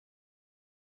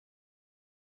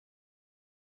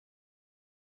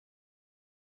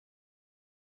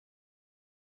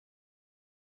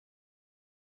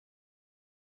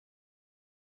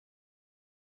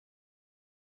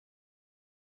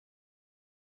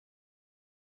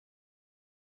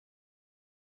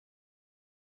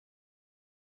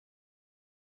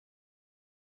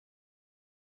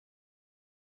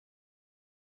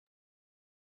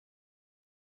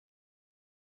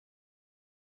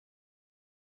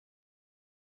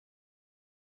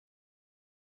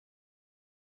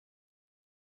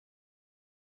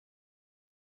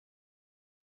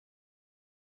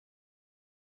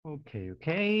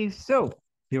Okay. So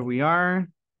here we are.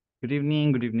 Good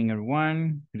evening,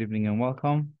 everyone. Good evening and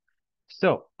welcome.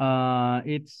 So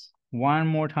it's one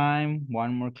more time,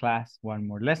 one more class, one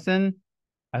more lesson.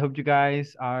 I hope you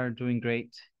guys are doing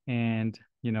great and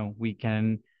we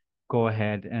can go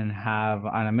ahead and have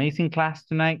an amazing class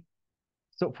tonight.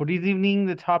 So for this evening,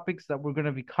 the topics that we're going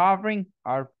to be covering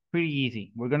are pretty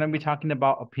easy. We're going to be talking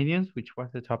about opinions, which was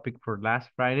the topic for last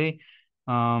Friday.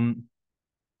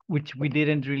 Which we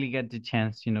didn't really get the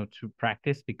chance, to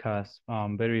practice because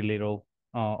very little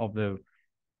of the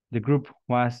group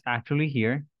was actually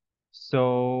here.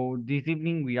 So this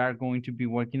evening we are going to be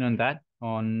working on that,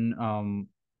 on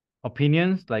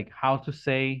opinions, like how to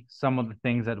say some of the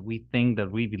things that we think, that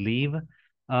we believe.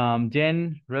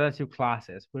 Then relative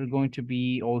classes. We're going to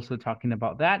be also talking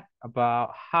about that,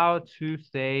 about how to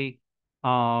say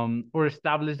or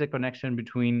establish the connection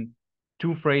between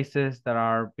two phrases that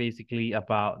are basically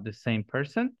about the same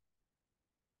person.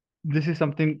 This is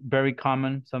something very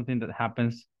common, something that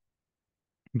happens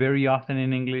very often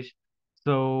in English.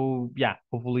 So yeah,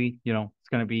 hopefully, it's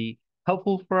going to be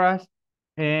helpful for us.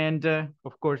 And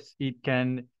of course, it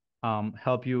can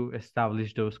help you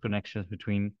establish those connections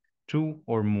between two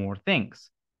or more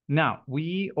things. Now,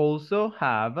 we also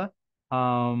have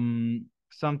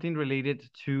something related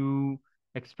to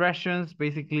expressions.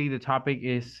 Basically, the topic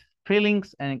is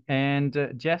feelings and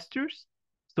gestures.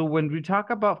 So when we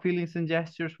talk about feelings and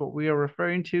gestures, what we are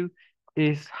referring to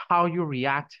is how you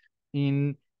react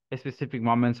in specific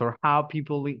moments, or how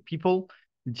people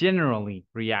generally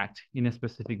react in a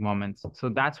specific moments. So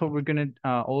that's what we're gonna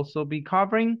also be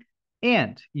covering.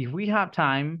 And if we have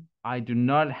time, I do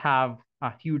not have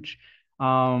a huge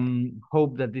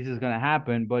hope that this is gonna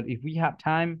happen, but if we have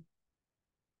time,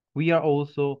 we are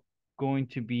also going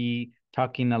to be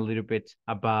talking a little bit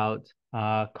about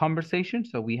conversation.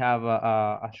 So we have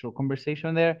a short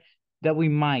conversation there that we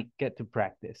might get to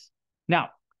practice.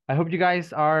 Now, I hope you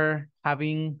guys are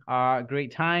having a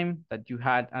great time, that you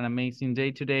had an amazing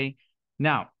day today.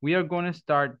 Now, we are going to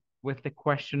start with the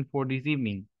question for this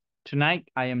evening. Tonight,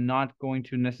 I am not going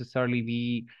to necessarily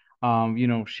be,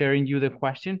 sharing you the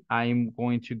question. I am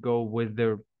going to go with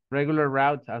the regular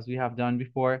route as we have done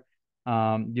before.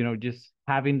 Just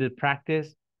having the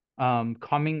practice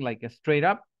coming like a straight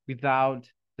up without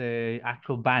the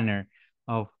actual banner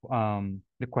of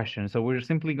the question. So we're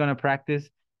simply going to practice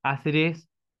as it is.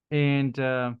 And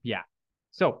yeah,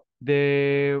 so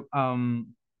the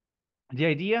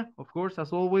idea, of course,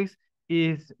 as always,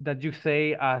 is that you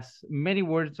say as many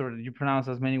words, or that you pronounce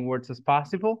as many words as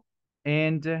possible.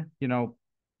 And,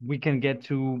 we can get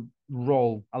to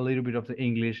roll a little bit of the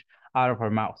English out of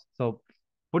our mouths. So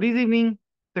for this evening,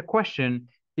 the question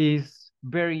is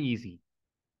very easy.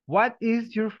 What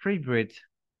is your favorite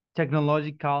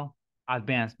technological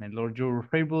advancement, or your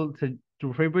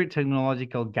favorite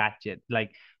technological gadget?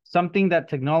 Like something that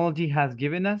technology has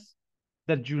given us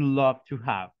that you love to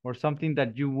have, or something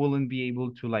that you wouldn't be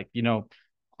able to, like,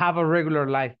 have a regular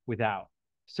life without.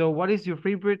 So what is your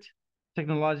favorite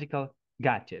technological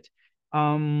gadget?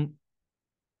 Um,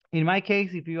 in my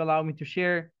case, if you allow me to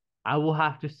share, I will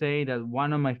have to say that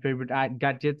one of my favorite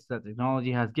gadgets that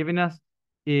technology has given us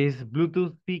is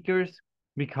Bluetooth speakers,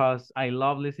 because I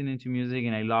love listening to music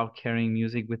and I love carrying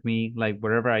music with me like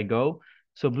wherever I go.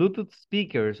 So Bluetooth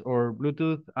speakers, or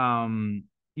Bluetooth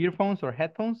earphones or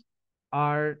headphones,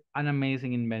 are an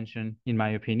amazing invention in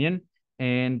my opinion.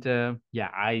 And yeah,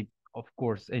 I of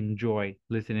course enjoy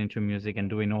listening to music and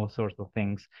doing all sorts of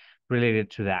things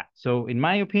related to that. So in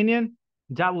my opinion,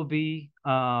 that would be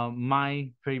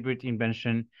my favorite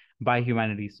invention by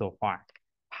humanity so far.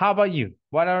 How about you?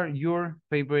 What are your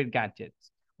favorite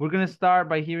gadgets? We're going to start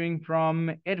by hearing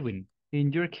from Edwin.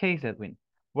 In your case, Edwin,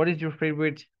 what is your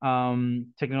favorite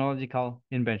technological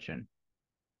invention?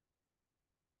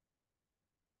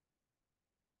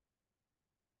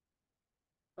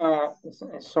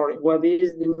 Sorry, what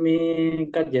is the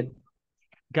main gadget?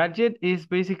 Gadget is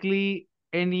basically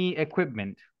any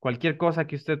equipment, cualquier cosa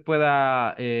que usted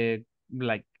pueda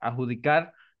like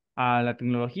adjudicar a la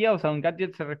tecnología. O sea, un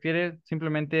gadget se refiere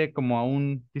simplemente como a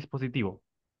un dispositivo.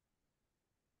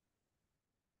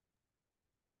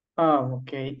 Oh,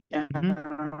 okay.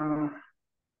 Ujú.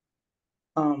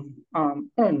 I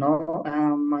don't know.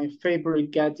 My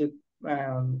favorite gadget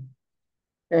um,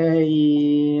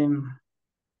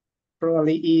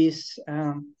 probably is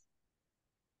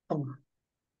oh,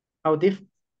 audif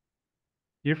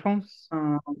Earphones?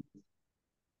 um,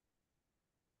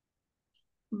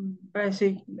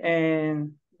 basic,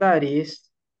 and that is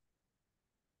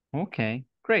Okay,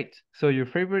 great. So your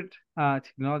favorite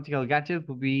technological gadget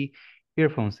would be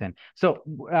earphones in. So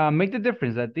make the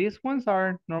difference that these ones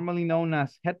are normally known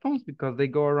as headphones because they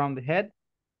go around the head,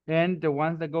 and the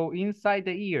ones that go inside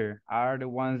the ear are the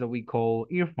ones that we call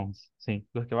earphones. Sí,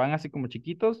 los que van así como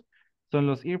chiquitos son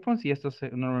los earphones y estos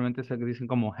normalmente se dicen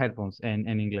como headphones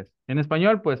en inglés. En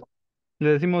español, pues, le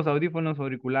decimos audífonos o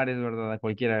auriculares, ¿verdad? A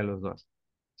cualquiera de los dos.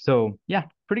 So, yeah,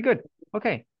 pretty good.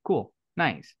 Okay, cool,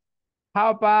 nice. How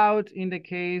about in the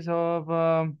case of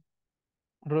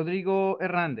Rodrigo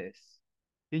Hernandez?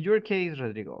 In your case,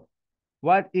 Rodrigo,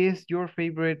 what is your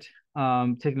favorite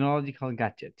technological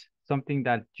gadget? Something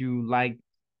that you like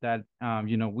that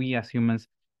you know, we as humans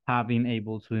have been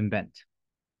able to invent.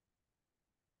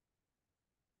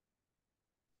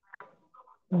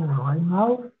 Right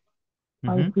now,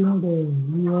 I think the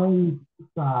AI is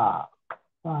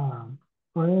a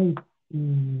great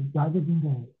gadget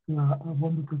in the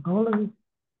about the technology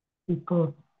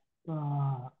because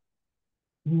uh,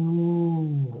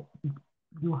 you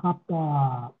you have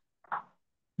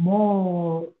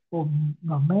more of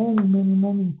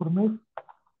many information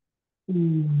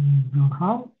in your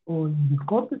hand or in your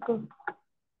computer.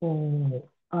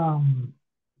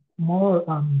 More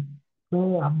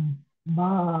there are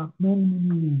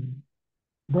many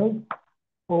days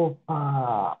of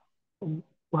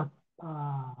what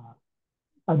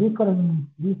a different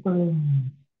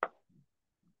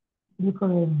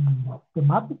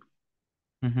thematics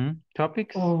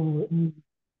Topics? or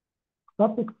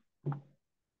topics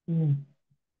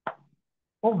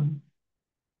only.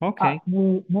 Okay.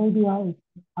 Maybe I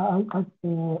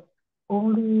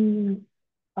only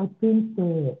I think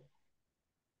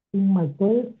in my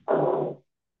case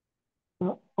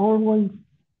always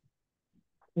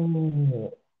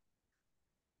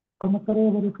 ¿cómo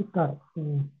quería verificar?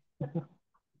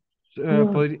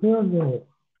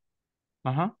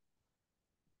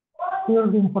 Hear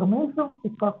the information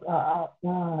because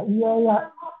yeah,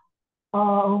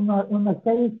 on a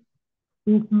case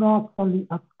is not only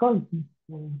actuality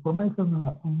information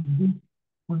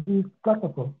on this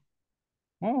platform.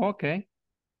 Oh, okay.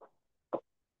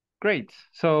 Great.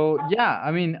 So yeah,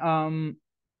 I mean,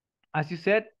 as you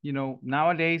said, you know,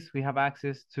 nowadays we have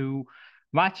access to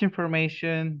much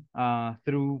information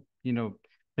through, you know,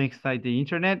 things like the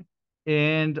internet.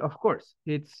 And of course,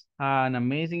 it's an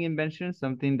amazing invention,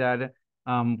 something that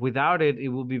without it, it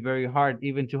will be very hard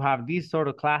even to have these sort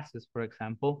of classes, for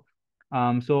example.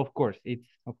 So of course, it's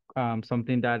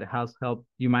something that has helped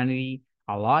humanity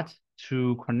a lot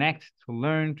to connect, to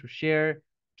learn, to share,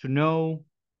 to know.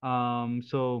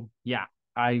 So yeah,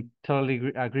 I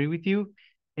totally agree with you.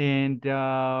 And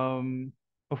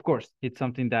of course, it's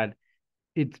something that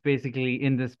it's basically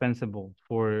indispensable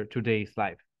for today's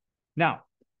life. Now,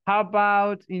 how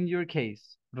about in your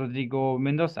case, Rodrigo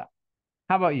Mendoza?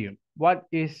 How about you? What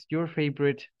is your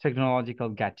favorite technological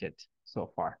gadget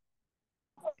so far?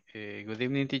 Good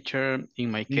evening, teacher.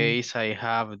 In my case, I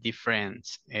have different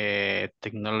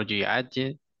technology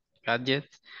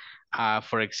gadgets.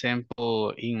 For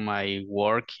example, in my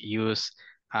work, use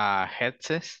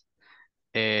headsets,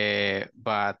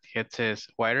 but headsets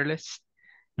wireless.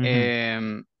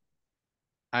 Um,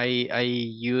 I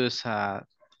use a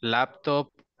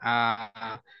laptop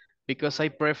because I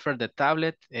prefer the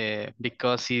tablet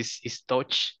because it's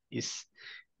touch is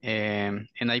and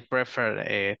I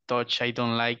prefer touch. I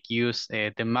don't like use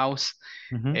the mouse.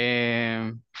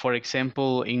 For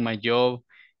example, in my job,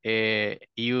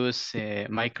 use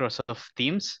Microsoft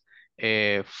Teams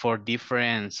for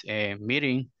different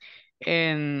meeting,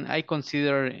 and I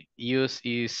consider use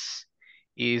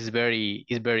is very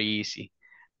easy.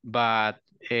 But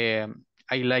I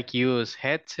like use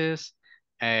headsets,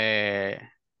 a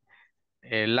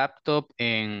laptop,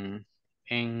 and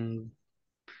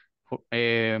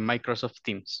Microsoft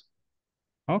Teams.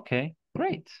 Okay,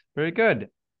 great, very good.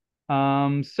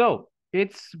 So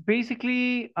it's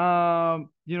basically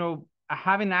you know,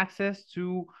 having access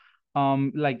to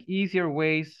like easier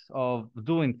ways of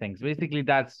doing things. Basically,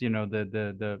 that's, you know,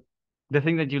 the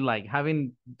thing that you like,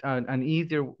 having an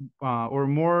easier or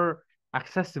more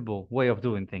accessible way of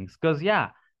doing things. Because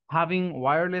yeah, having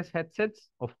wireless headsets,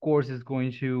 of course, is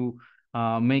going to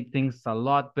make things a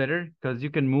lot better because you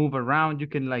can move around, you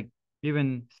can like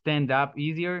even stand up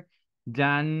easier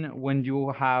than when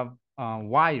you have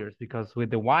wires, because with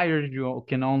the wires you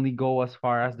can only go as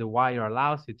far as the wire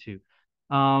allows you to.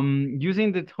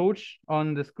 Using the touch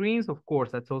on the screens, of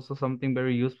course, that's also something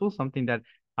very useful, something that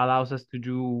allows us to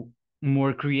do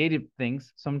more creative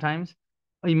things sometimes.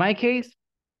 In my case,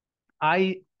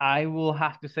 I will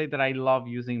have to say that I love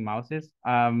using mouses.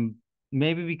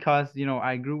 Maybe because, you know,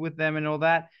 I grew with them and all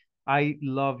that. I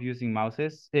love using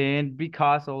mouses, and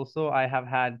because also I have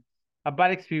had a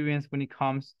bad experience when it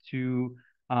comes to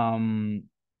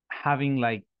having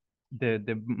like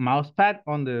the mouse pad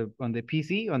on the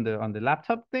PC on the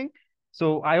laptop thing.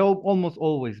 So I almost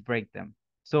always break them.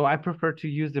 So I prefer to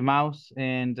use the mouse.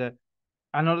 And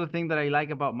another thing that I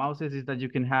like about mouses is that you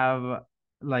can have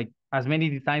like as many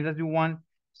designs as you want.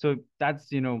 So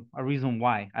that's, a reason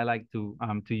why I like to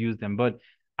use them. But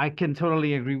I can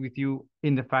totally agree with you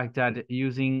in the fact that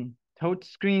using touch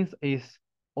screens is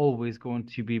always going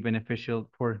to be beneficial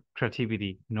for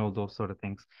creativity and all those sort of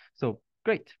things. So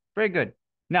great, very good.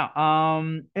 Now,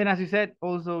 and as you said,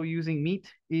 also using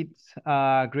Meet, it's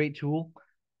a great tool.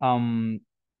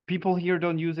 People here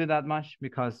don't use it that much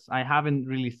because I haven't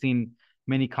really seen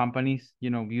many companies,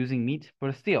 using Meet,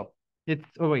 but still,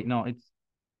 oh wait, no, it's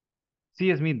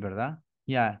CS Meet, ¿verdad?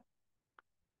 Yeah.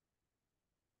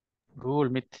 Google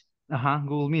Meet.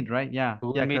 Google Meet, right? Yeah.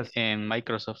 Google Yeah, Meet because and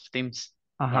Microsoft Teams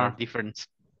are uh-huh. different.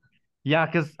 Yeah,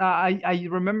 because I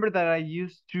remember that I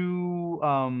used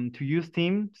to use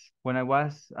Teams when I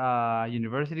was a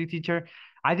university teacher.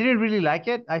 I didn't really like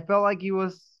it. I felt like it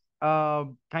was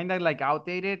kind of like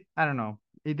outdated. I don't know.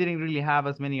 It didn't really have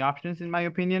as many options in my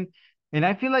opinion. And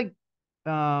I feel like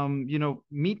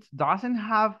Meet doesn't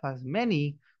have as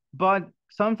many, but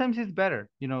sometimes it's better.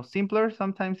 Simpler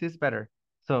sometimes it's better.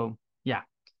 So yeah.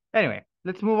 Anyway,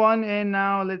 let's move on, and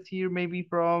now let's hear maybe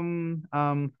from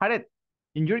Jared.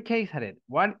 In your case, Jared,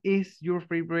 what is your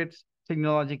favorite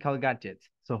technological gadget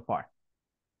so far?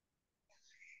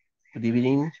 Good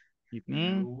evening.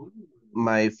 Evening.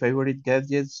 My favorite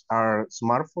gadgets are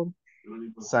smartphone.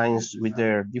 Since with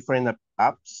their different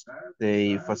apps,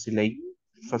 they facilitate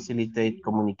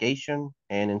communication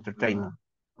and entertainment.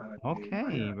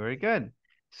 Okay, very good.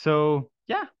 So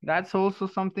yeah, that's also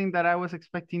something that I was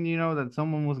expecting, that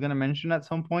someone was gonna mention at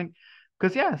some point.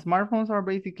 Because yeah, smartphones are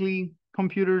basically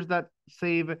computers that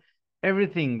save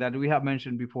everything that we have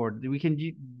mentioned before. We can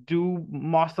do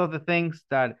most of the things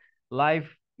that life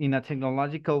in a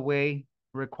technological way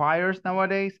requires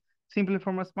nowadays simply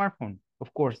from a smartphone.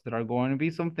 Of course, there are going to be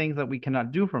some things that we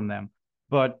cannot do from them,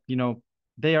 but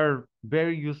they are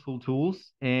very useful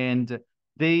tools, and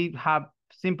they have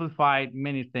simplified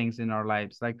many things in our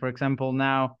lives. Like, for example,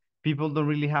 now people don't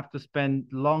really have to spend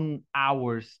long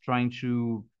hours trying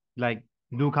to like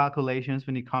do calculations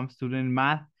when it comes to doing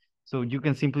math. So you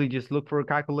can simply just look for a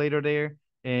calculator there,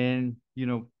 and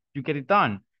you get it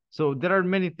done. So there are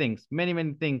many things, many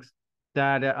things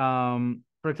that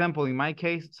for example, in my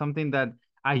case, something that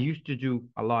I used to do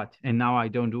a lot and now I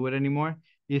don't do it anymore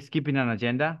is keeping an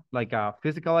agenda, like a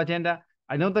physical agenda.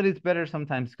 I know that it's better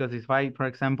sometimes because if I, for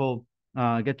example,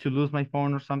 get to lose my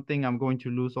phone or something, I'm going to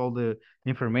lose all the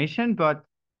information. But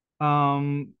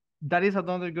that is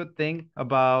another good thing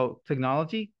about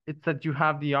technology. It's that you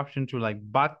have the option to like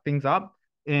back things up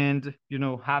and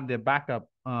have the backup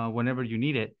whenever you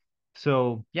need it.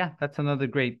 So yeah, that's another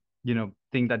great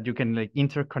thing that you can like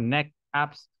interconnect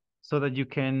apps so that you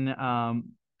can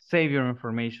save your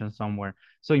information somewhere.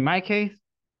 So in my case,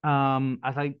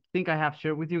 as I think I have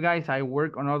shared with you guys, I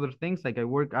work on other things. Like I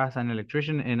work as an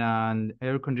electrician and an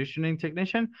air conditioning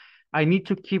technician. I need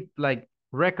to keep like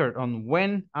record on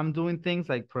when I'm doing things.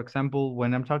 Like for example,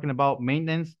 when I'm talking about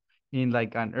maintenance in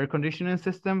like an air conditioning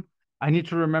system, I need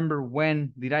to remember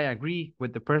when did I agree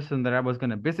with the person that I was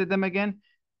gonna visit them again.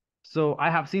 So I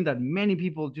have seen that many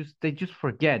people just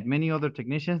forget. Many other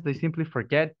technicians, they simply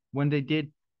forget when they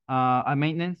did a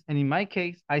maintenance. And in my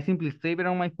case, I simply save it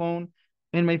on my phone,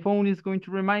 and my phone is going to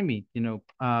remind me.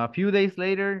 A few days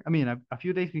later, I mean, a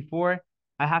few days before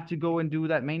I have to go and do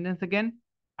that maintenance again,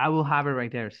 I will have it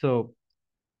right there. So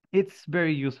it's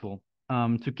very useful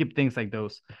to keep things like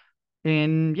those.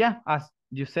 And yeah, as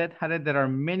you said, Jared, there are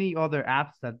many other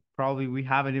apps that probably we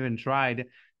haven't even tried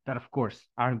that, of course,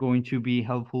 are going to be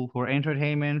helpful for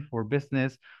entertainment, for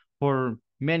business, for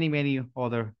many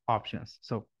other options.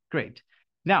 So great.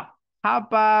 Now, how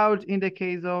about in the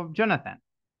case of Jonathan?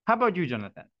 How about you,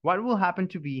 Jonathan? What will happen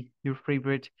to be your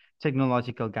favorite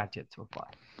technological gadget so far?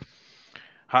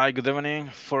 Hi, good evening.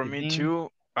 For me Evening.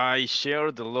 too, I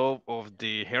share the love of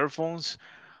the earphones.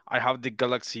 I have the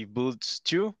Galaxy Buds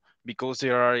too because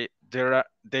they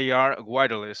are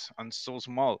wireless and so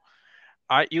small.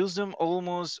 I use them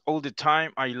almost all the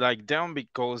time. I like them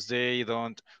because they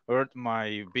don't hurt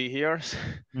my big ears.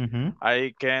 Mm-hmm.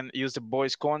 I can use the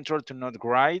voice control to not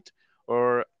write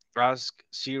or ask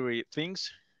Siri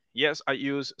things. Yes, I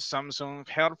use Samsung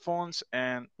headphones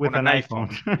and With on an an iPhone.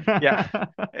 iPhone. Yeah,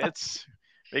 it's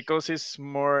because it's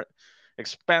more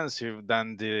expensive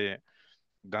than the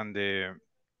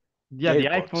Yeah, the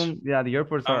AirPods. iPhone, yeah, the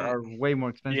airports Um, are way more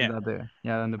expensive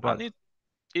yeah, than the and buds.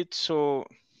 it's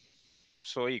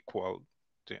so equal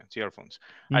the earphones.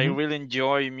 I Mhm. really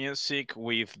enjoy music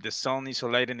with the sound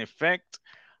isolating effect.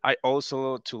 I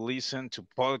also to listen to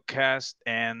podcasts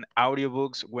and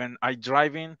audiobooks when I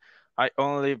driving. I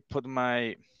only put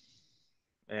my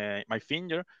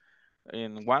finger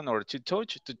in one or two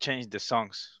touch to change the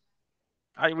songs.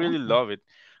 I really Okay. love it.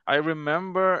 I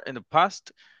remember in the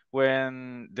past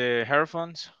when the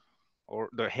earphones or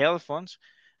the headphones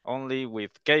only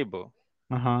with cable,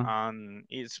 Uh-huh. and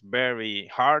it's very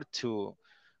hard to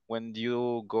when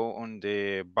you go on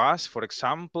the bus, for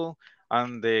example,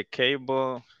 and the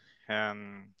cable,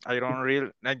 and I don't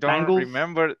Tangles,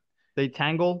 remember they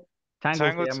tangle. Tangle se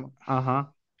tangles, llama.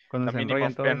 Ajá. Cuando the se meaning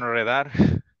enrollan of todos.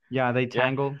 enredar. Yeah, they Yeah,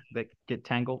 tangle. They get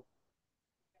tangled.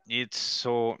 it's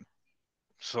so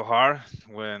hard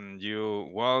when you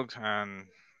walk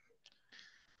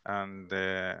and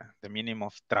the meaning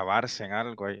of trabarse en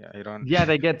algo. I don't. Yeah,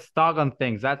 they get stuck on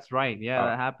things. That's right. Yeah, Uh,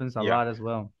 that happens a yeah. lot as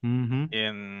well. Mm-hmm.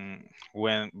 In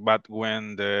when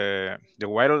the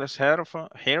wireless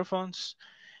headphones,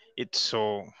 it's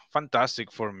so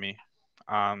fantastic for me.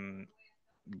 Um,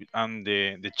 and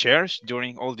the chairs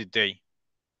during all the day.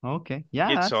 Okay.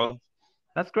 Yeah, It's all.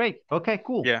 that's great. Okay,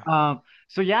 cool. Yeah.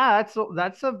 So yeah,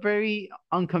 that's a very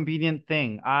inconvenient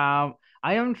thing.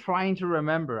 I am trying to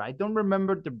remember. I don't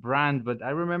remember the brand, but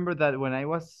I remember that when I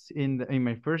was in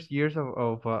my first years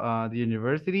of the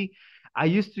university, I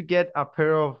used to get a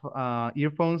pair of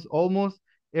earphones almost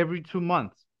every 2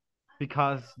 months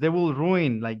because they will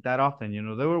ruin like that often. You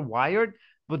know, they were wired,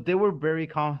 but they were very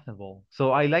comfortable.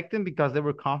 So I liked them because they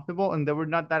were comfortable and they were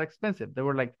not that expensive. They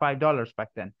were like $5 back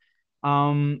then.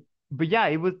 Um, but yeah,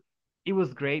 it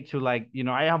was great to like,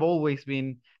 I have always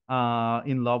been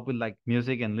in love with like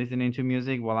music and listening to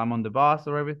music while I'm on the bus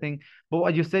or everything. But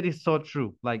what you said is so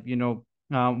true. Like,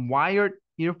 wired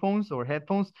earphones or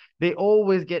headphones, they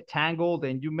always get tangled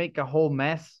and you make a whole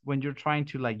mess when you're trying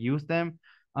to like use them.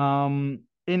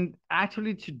 And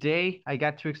actually today I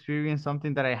got to experience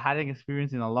something that I hadn't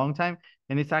experienced in a long time,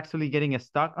 and it's actually getting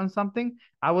stuck on something.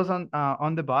 I was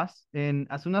on the bus, and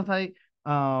as soon as I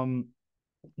um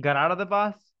got out of the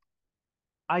bus,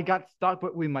 I got stuck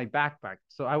with my backpack.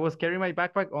 So I was carrying my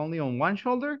backpack only on one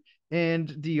shoulder,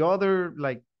 and the other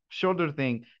like shoulder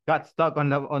thing got stuck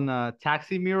on a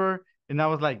taxi mirror, and I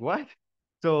was like, "What?"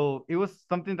 So it was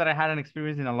something that I hadn't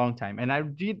experienced in a long time, and I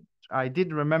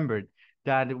did remember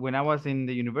that when I was in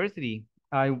the university,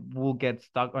 I will get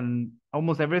stuck on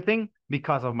almost everything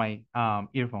because of my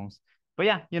earphones. But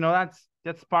yeah,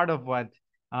 that's part of what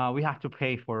we have to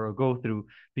pay for or go through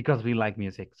because we like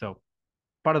music. So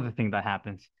part of the thing that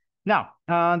happens. Now,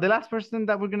 the last person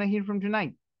that we're gonna hear from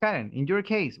tonight, Karen. In your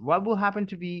case, what will happen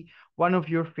to be one of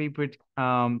your favorite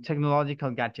technological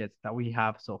gadgets that we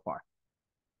have so far?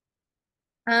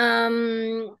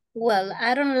 Well,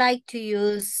 I don't like to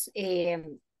use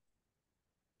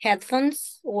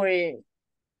headphones or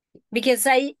because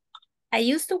I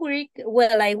used to work,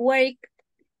 well, I work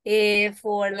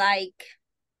for like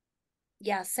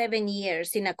 7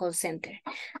 years in a call center.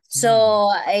 So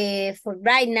for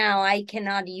right now, I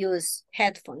cannot use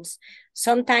headphones.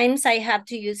 Sometimes I have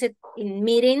to use it in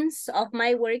meetings of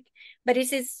my work, but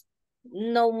it is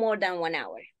no more than 1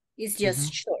 hour. It's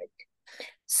just short.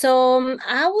 So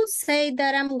I would say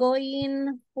that I'm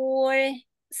going for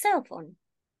cell phone.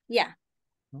 Yeah.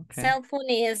 Okay. Cell phone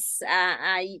is,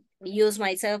 I use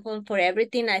my cell phone for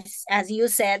everything. As you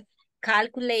said,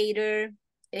 calculator,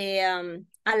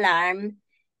 alarm,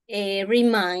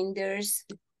 reminders,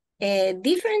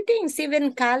 different things,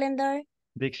 even calendar.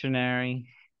 Dictionary.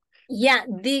 Yeah,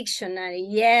 dictionary.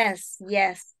 Yes,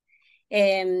 yes.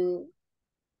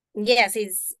 Yes,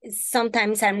 it's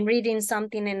sometimes I'm reading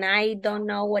something and I don't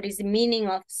know what is the meaning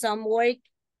of some word.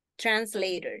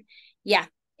 Translator. Yeah.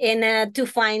 And to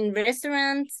find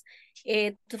restaurants,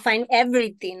 to find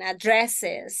everything,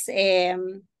 addresses,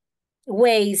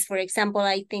 ways, for example,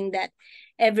 I think that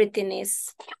everything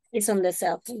is on the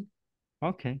cell phone.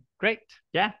 Okay, great.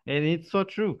 Yeah, and it's so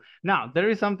true. Now, there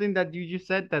is something that you just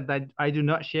said that I do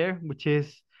not share, which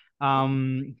is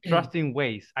trusting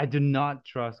Waze. I do not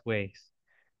trust Waze.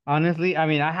 Honestly, I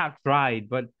mean, I have tried,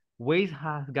 but Waze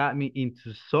has got me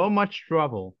into so much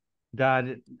trouble that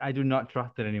I do not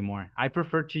trust it anymore. I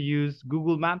prefer to use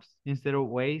Google Maps instead of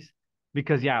Waze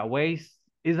because, yeah, Waze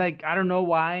is like, I don't know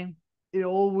why, it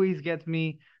always gets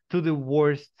me to the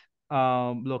worst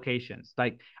locations.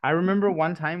 Like, I remember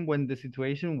one time when the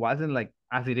situation wasn't like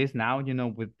as it is now,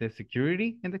 with the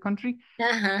security in the country.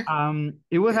 Uh-huh.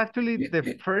 It was actually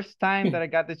the first time that I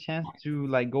got the chance to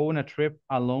like go on a trip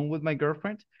alone with my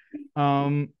girlfriend.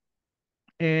 Um,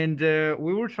 and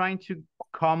we were trying to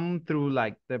come through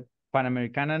like the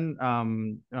Panamericana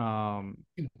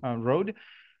road,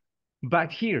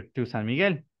 back here to San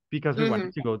Miguel because we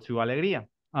wanted to go to Alegría.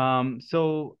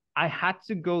 So I had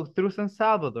to go through San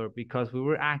Salvador because we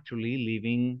were actually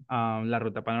leaving La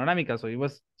Ruta Panorámica. So it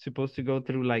was supposed to go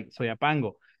through like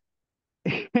Soyapango.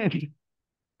 And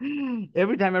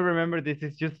every time I remember this,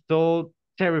 it's just so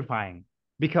terrifying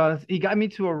because it got me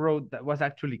to a road that was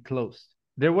actually closed.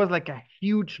 There was like a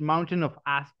huge mountain of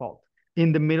asphalt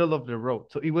in the middle of the road.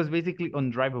 So it was basically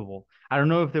undrivable. I don't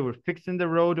know if they were fixing the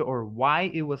road or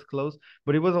why it was closed,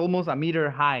 but it was almost a meter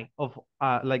high of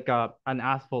an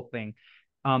asphalt thing.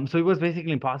 So it was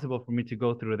basically impossible for me to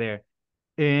go through there.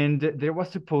 And there was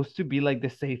supposed to be like the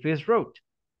safest road.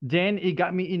 Then it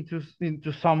got me into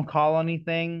some colony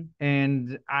thing,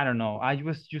 and I don't know. I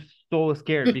was just so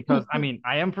scared because I mean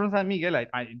I am from San Miguel.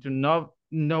 I do not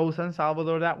know San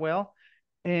Salvador that well,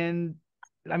 and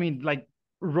I mean like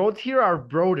roads here are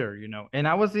broader, you know. And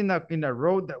I was in a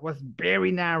road that was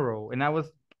very narrow, and I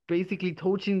was basically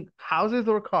touching houses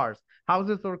or cars,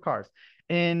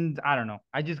 and I don't know.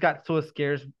 I just got so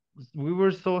scared. We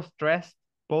were so stressed,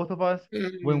 both of us,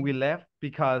 when we left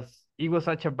because it was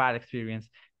such a bad experience.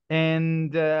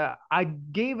 And I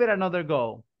gave it another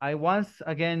go. I once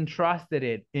again trusted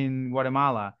it in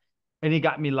Guatemala, and it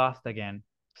got me lost again.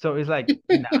 So it's like,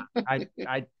 nah,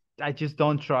 I just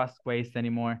don't trust Waze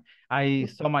anymore. I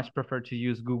so much prefer to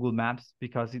use Google Maps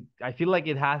because I feel like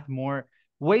it has more.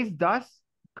 Waze does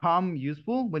come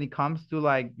useful when it comes to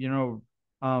like, you know,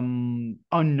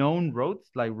 unknown roads,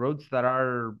 like roads that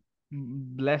are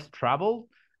less traveled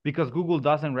because Google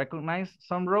doesn't recognize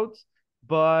some roads.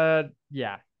 But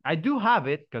yeah, I do have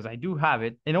it because I do have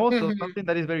it. And also something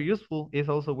that is very useful is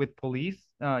also with police.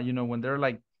 You know, when they're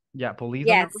like, yeah, police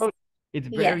on the road, it's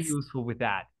very useful with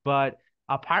that. But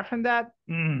apart from that,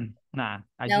 nah,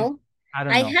 I don't know.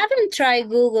 I haven't tried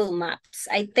Google Maps.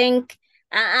 I think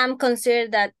I'm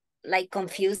considered that like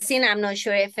confusing. I'm not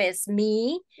sure if it's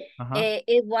me.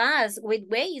 It was with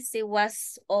Waze. It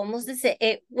was almost the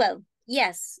same. Well,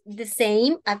 yes, the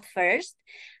same at first.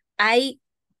 I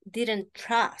didn't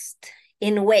trust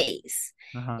in Waze.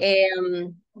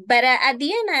 But at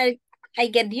the end, I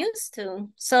get used to.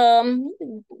 So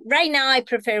right now, I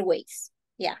prefer Waze.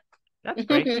 Yeah. That's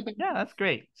great. Yeah, that's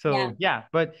great. So yeah,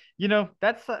 but you know,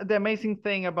 that's the amazing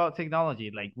thing about technology.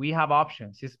 Like we have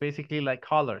options. It's basically like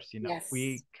colors, you know.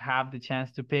 We have the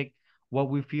chance to pick what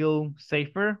we feel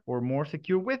safer or more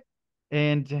secure with.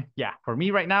 And yeah, for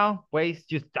me right now, Waze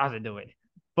just doesn't do it.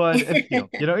 But still,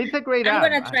 you know, it's a great app.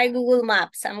 I'm gonna try Google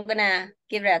Maps. I'm gonna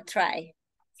give it a try.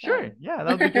 Sure. Yeah,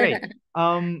 that'll be great.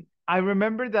 I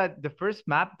remember that the first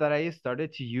map that I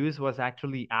started to use was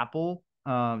actually Apple.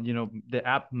 You know, the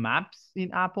app Maps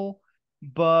in Apple,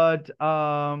 but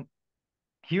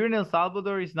here in El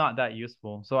Salvador it's not that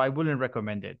useful, so I wouldn't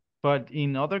recommend it. But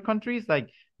in other countries, like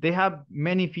they have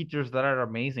many features that are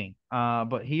amazing.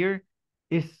 But here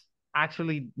is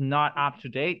actually not up to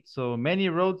date, so many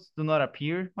roads do not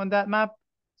appear on that map.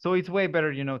 So it's way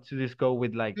better, you know, to just go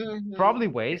with like probably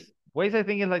Waze. Waze, I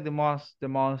think, is like the most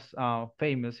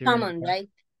famous here. Common, right?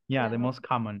 Yeah, the most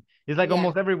common. It's like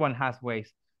almost everyone has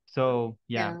Waze. So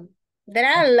yeah. There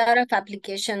are a lot of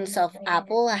applications of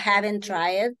Apple. I haven't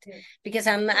tried because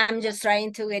I'm just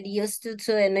trying to get used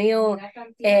to a new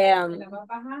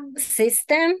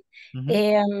system.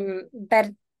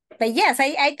 But yes,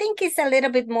 I think it's a little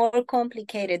bit more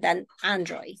complicated than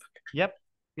Android. Yep,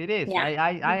 it is. Yeah.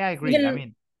 I agree. I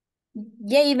mean,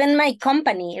 even my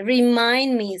company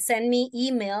send me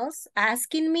emails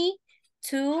asking me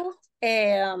to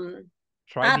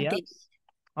try the apps.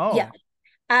 Oh. Yeah.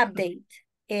 Update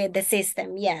the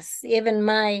system. Yes, even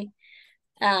my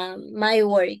my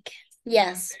work.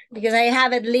 Yes, because I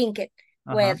have it linked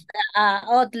with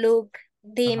Outlook,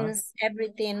 Teams,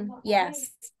 everything.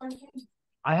 Yes.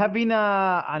 I have been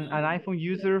an iPhone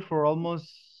user for almost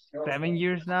 7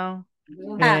 years now.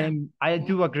 And I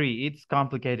do agree, it's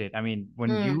complicated. I mean, when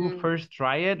you first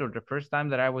try it, or the first time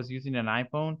that I was using an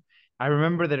iPhone, I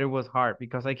remember that it was hard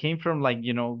because I came from like,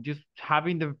 you know, just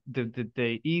having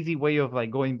the easy way of like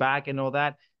going back and all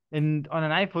that. And on an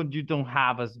iPhone, you don't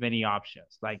have as many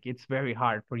options. Like it's very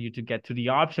hard for you to get to the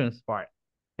options part.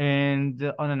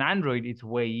 And on an Android, it's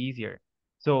way easier.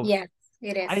 So yes,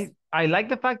 it is. I like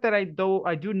the fact that I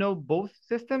do know both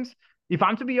systems. If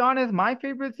I'm to be honest, my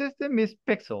favorite system is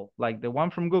Pixel, like the one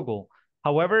from Google.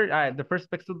 However, the first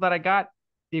Pixel that I got,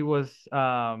 it was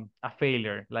a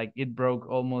failure. Like it broke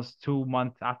almost 2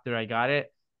 months after I got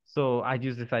it. So I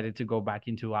just decided to go back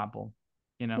into Apple,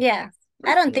 you know? Yeah,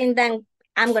 I don't think that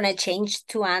I'm going to change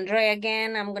to Android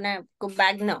again. I'm going to go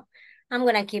back. No, I'm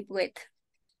going to keep with.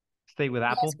 Stay with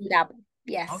Apple? Yes, with Apple.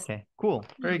 Yes. Okay, cool.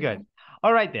 Very good.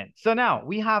 All right, then. So now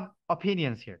we have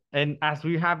opinions here. And as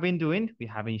we have been doing, we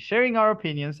have been sharing our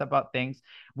opinions about things.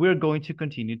 We're going to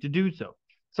continue to do so.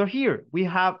 So here we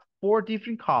have 4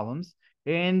 different columns.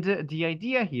 And the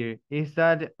idea here is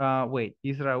that, wait,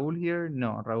 is Raul here?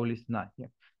 No, Raul is not here.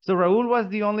 So Raul was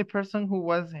the only person who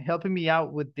was helping me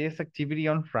out with this activity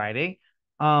on Friday.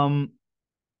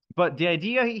 But the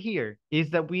idea here is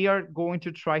that we are going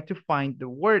to try to find the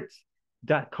words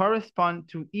that correspond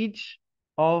to each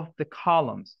of the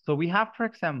columns. So we have, for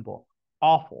example,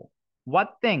 awful.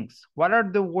 What are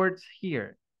the words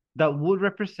here that would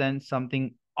represent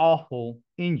something awful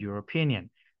in your opinion?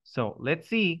 So let's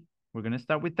see, we're going to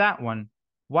start with that one.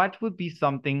 What would be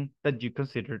something that you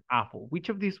considered awful? Which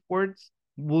of these words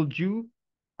would you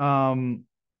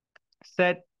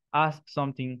set as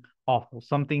something awful,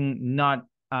 something not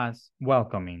as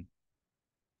welcoming?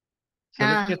 So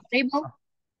let's get horrible.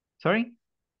 Sorry?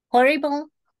 Horrible.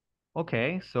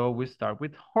 Okay, so we start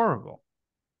with horrible.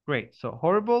 Great. So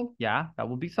horrible, yeah, that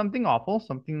would be something awful,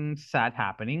 something sad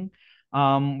happening.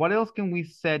 What else can we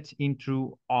set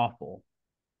into awful?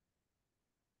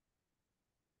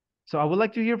 So I would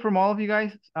like to hear from all of you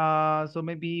guys. So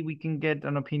maybe we can get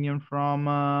an opinion from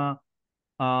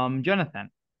Jonathan.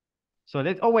 So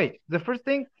let's, oh wait, the first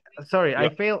thing, sorry,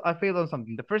 Yep. I failed on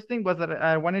something. The first thing was that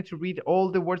I wanted to read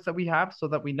all the words that we have so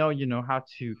that we know, how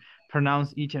to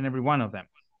pronounce each and every one of them.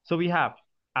 So we have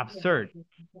absurd,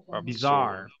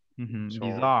 bizarre,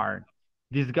 bizarre,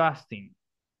 disgusting.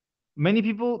 Many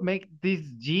people make this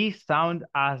G sound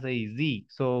as a Z.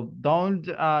 So don't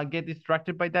get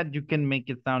distracted by that. You can make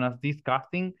it sound as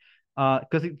disgusting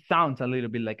because it sounds a little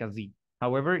bit like a Z.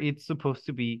 However, it's supposed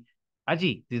to be a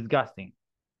G, disgusting.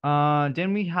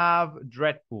 Then we have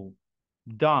dreadful,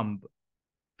 dumb,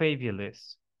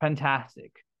 fabulous,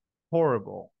 fantastic,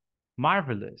 horrible,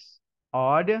 marvelous,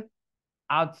 odd,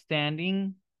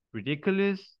 outstanding,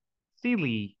 ridiculous,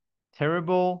 silly,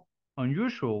 terrible,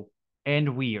 unusual,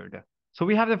 and weird. So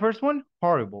we have the first one,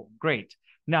 horrible. Great.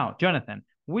 Now, Jonathan,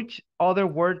 which other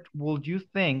word would you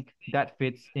think that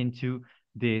fits into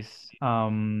this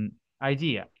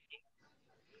idea?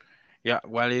 Yeah,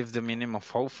 what is the meaning of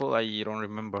hopeful? I don't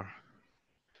remember.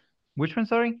 Which one,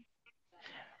 sorry?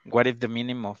 What is the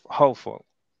meaning of hopeful?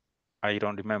 I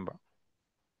don't remember.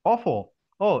 Awful.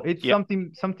 Oh, it's Yeah.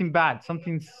 something bad.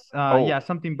 Oh. Yeah,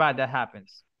 something bad that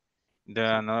happens.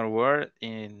 The another word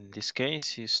in this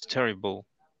case is terrible.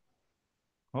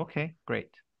 Okay,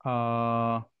 great.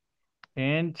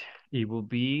 And it will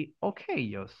be okay,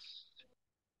 yes.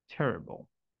 Terrible.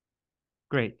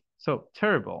 Great. So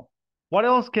terrible. What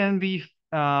else can be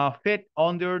fit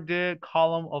under the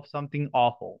column of something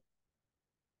awful?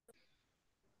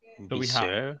 So we have.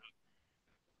 Bizarre.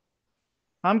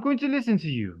 I'm going to listen to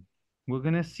you. We're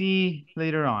gonna see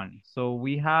later on. So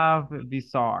we have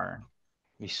bizarre.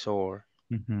 Bizarre.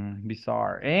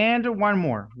 Bizarre. And one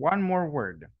more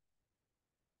word.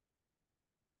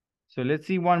 So let's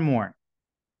see one more.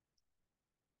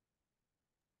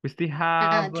 We still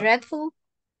have dreadful.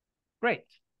 Great,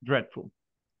 dreadful.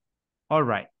 All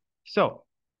right. So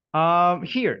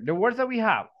here, the words that we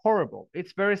have, horrible.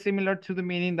 It's very similar to the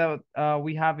meaning that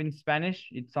we have in Spanish.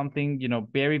 It's something,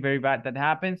 very, very bad that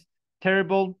happens.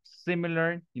 Terrible,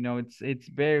 similar, it's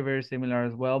very, very similar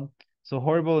as well. So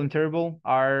horrible and terrible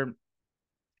are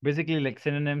basically like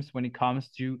synonyms when it comes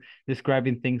to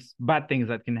describing things, bad things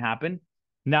that can happen.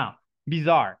 Now,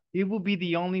 bizarre. It will be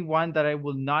the only one that I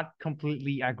will not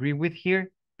completely agree with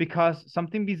here because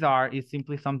something bizarre is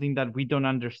simply something that we don't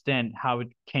understand how it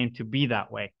came to be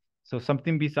that way. So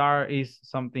something bizarre is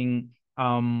something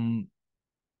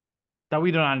that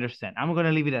we don't understand. I'm going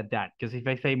to leave it at that because if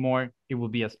I say more, it will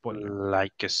be a spoiler.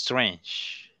 Like a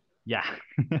strange. Yeah.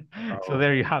 So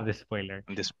there you have the spoiler.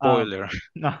 The spoiler.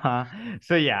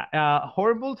 So yeah,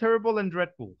 horrible, terrible, and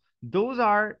dreadful. Those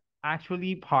are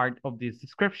actually part of this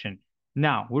description.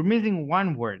 Now, we're missing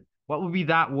one word. What would be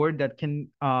that word that can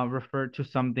refer to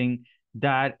something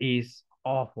that is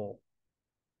awful?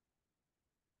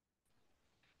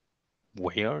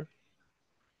 Where?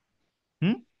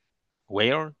 Hmm?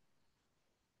 Where?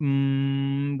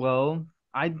 Well,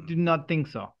 I do not think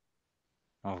so.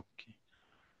 Okay.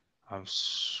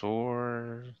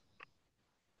 Absurd.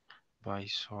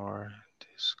 Bizarre.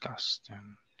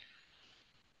 Disgusting.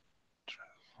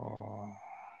 Dreadful.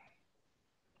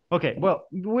 Okay, well,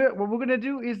 what we're going to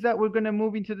do is that we're going to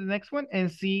move into the next one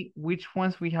and see which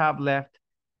ones we have left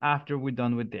after we're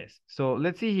done with this. So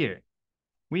let's see here.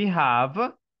 We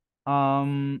have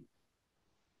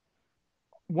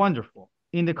wonderful.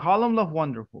 In the column of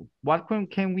wonderful, what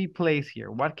can we place here?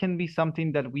 What can be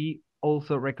something that we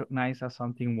also recognize as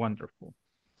something wonderful?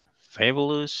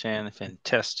 Fabulous and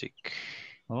fantastic.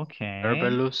 Okay.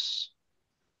 Marvelous.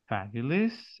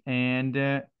 Fabulous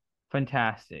and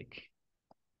fantastic.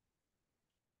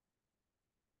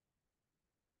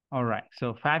 All right,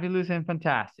 so fabulous and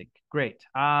fantastic. Great.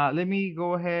 Let me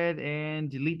go ahead and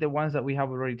delete the ones that we have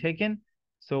already taken.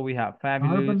 So we have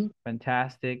fabulous, Marvelous.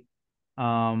 fantastic,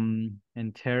 and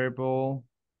terrible,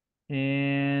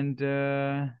 and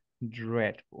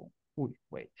dreadful. Ooh,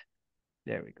 wait,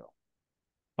 there we go.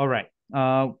 All right.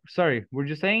 Sorry, were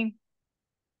you saying?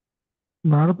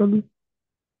 Marvelous.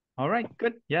 All right,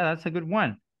 good. Yeah, that's a good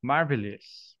one.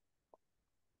 Marvelous.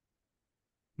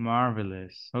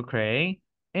 Marvelous. Okay.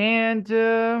 And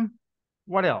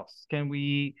what else can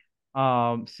we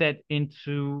set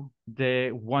into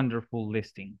the wonderful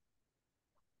listing?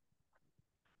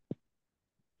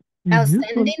 Unusual.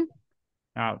 Outstanding.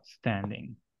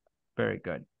 Outstanding. Very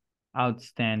good.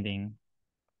 Outstanding.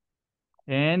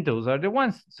 And those are the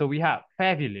ones. So we have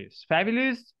fabulous.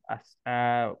 Fabulous,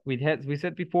 as we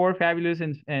said before, fabulous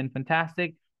and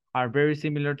fantastic are very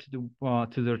similar to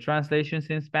their translations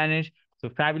in Spanish. So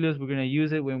fabulous, we're gonna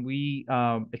use it when we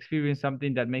experience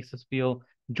something that makes us feel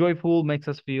joyful, makes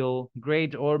us feel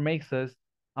great, or makes us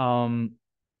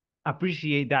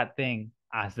appreciate that thing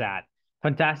as that.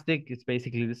 Fantastic is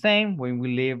basically the same when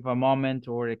we live a moment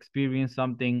or experience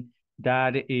something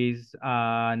that is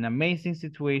an amazing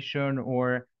situation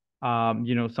or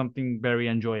something very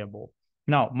enjoyable.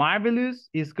 Now, marvelous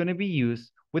is going to be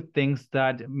used with things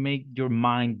that make your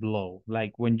mind blow,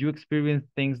 like when you experience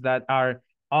things that are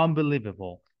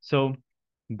unbelievable. So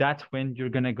that's when you're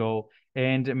going to go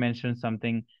and mention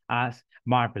something as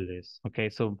marvelous. Okay,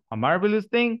 so a marvelous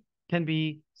thing can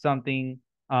be something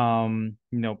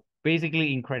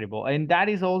basically incredible. And that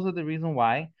is also the reason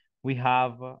why we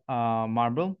have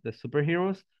Marvel, the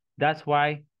superheroes. That's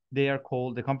why they are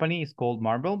called, the company is called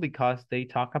Marvel, because they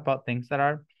talk about things that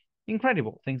are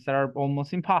incredible, things that are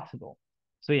almost impossible.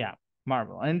 So yeah,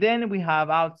 Marvel. And then we have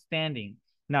outstanding.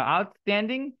 Now,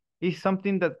 outstanding is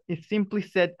something that is simply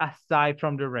set aside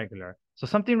from the regular. So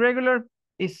something regular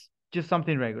is just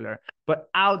something regular, but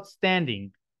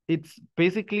outstanding, it's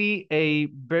basically a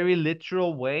very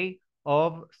literal way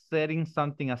of setting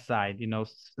something aside.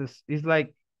 It's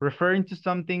like referring to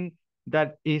something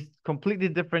that is completely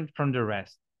different from the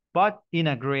rest, but in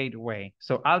a great way.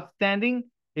 So outstanding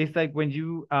is like when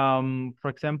you, for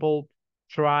example,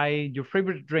 try your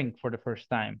favorite drink for the first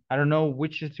time. I don't know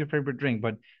which is your favorite drink,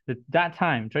 but that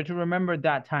time, try to remember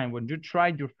that time when you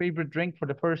tried your favorite drink for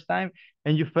the first time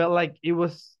and you felt like it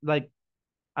was like,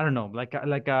 I don't know, like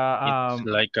It's like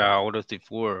out of this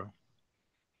world.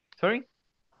 sorry?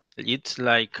 It's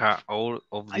like out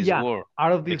of this Yeah, world.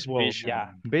 out of this world. Expression.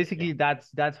 Yeah, basically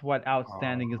that's what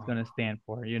outstanding is gonna stand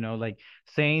for. Like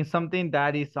saying something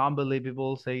that is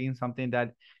unbelievable, saying something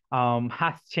that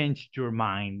has changed your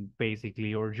mind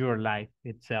basically, or your life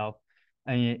itself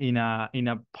in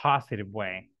a positive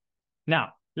way.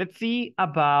 Now let's see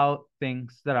about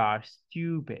things that are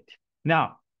stupid.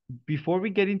 Now, before we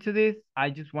get into this,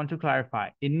 I just want to clarify.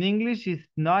 In English, it's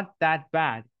not that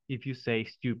bad if you say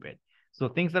stupid. So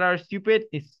things that are stupid,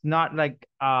 it's not like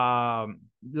a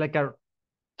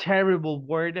terrible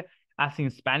word as in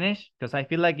Spanish, because I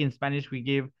feel like in Spanish we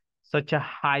give such a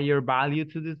higher value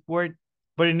to this word,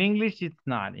 but in English it's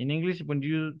not. In English, when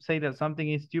you say that something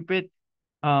is stupid,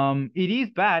 it is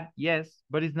bad, yes,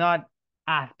 but it's not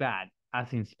as bad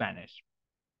as in Spanish.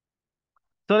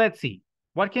 So let's see.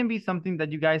 What can be something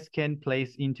that you guys can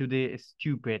place into the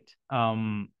stupid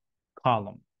column?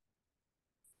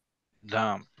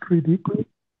 Dumb. Ridiculous.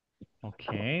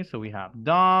 Okay, so we have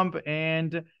dumb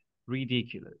and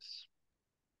ridiculous.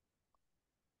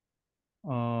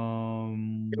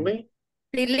 Silly?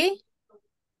 Silly.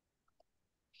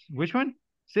 Which one?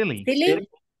 Silly. Silly.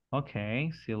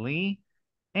 Okay, silly.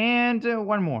 And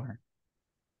one more.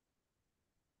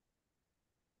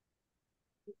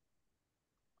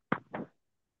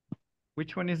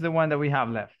 Which one is the one that we have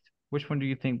left? Which one do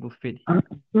you think will fit here?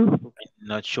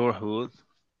 Not sure who.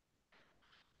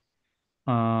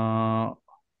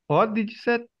 What did you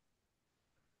say?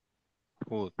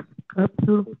 Who.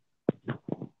 Absurd.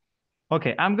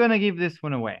 Okay, I'm gonna give this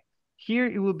one away. Here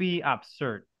it will be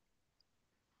absurd.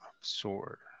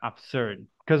 Absurd. Absurd.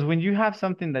 Because when you have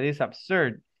something that is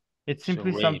absurd, it's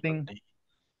simply something.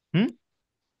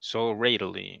 So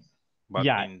readily, but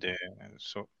Yeah. in the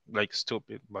so like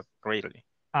stupid, but readily.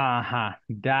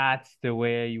 That's the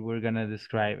way you were gonna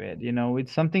describe it.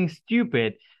 It's something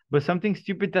stupid, but something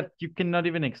stupid that you cannot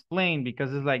even explain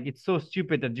because it's so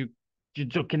stupid that you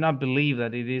just cannot believe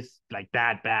that it is like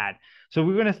that bad. So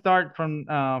we're gonna start from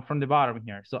the bottom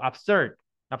here. So absurd.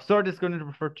 Absurd is going to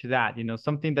refer to that,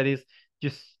 something that is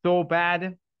just so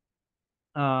bad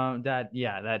that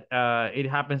it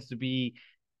happens to be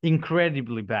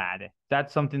incredibly bad.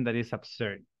 That's something that is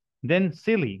absurd. Then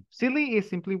silly. Silly is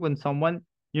simply when someone,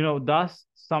 does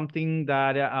something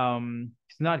that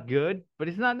is not good, but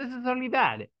it's not necessarily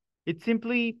bad. It's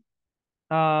simply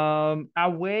a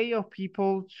way of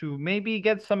people to maybe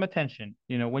get some attention.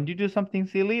 When you do something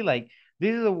silly, like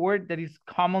this is a word that is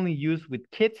commonly used with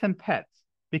kids and pets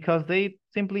because they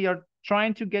simply are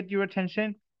trying to get your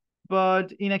attention,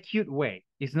 but in a cute way.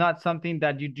 It's not something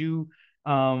that you do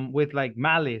with like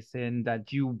malice and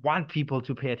that you want people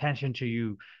to pay attention to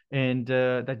you and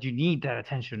that you need that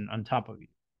attention on top of you.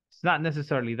 It's not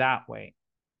necessarily that way,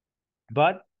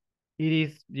 but it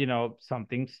is,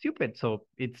 something stupid. So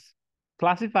it's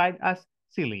classified as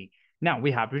silly. Now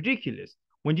we have ridiculous.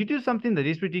 When you do something that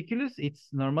is ridiculous, it's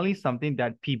normally something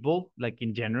that people, like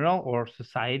in general or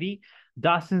society,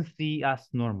 doesn't see as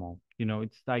normal.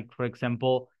 It's like, for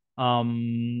example, I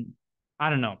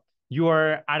don't know, you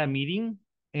are at a meeting,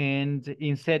 and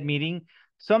in said meeting,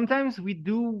 sometimes we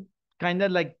do kind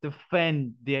of like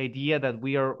defend the idea that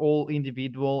we are all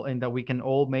individual and that we can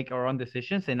all make our own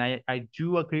decisions. And I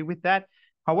do agree with that.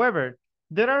 However,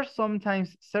 there are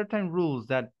sometimes certain rules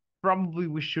that probably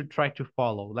we should try to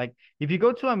follow. Like if you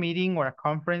go to a meeting or a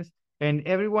conference and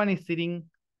everyone is sitting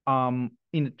on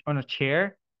a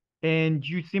chair and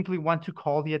you simply want to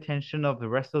call the attention of the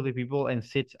rest of the people and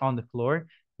sit on the floor,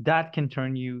 that can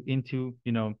turn you into,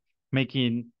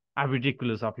 making a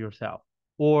ridiculous of yourself.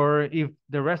 Or if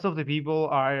the rest of the people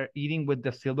are eating with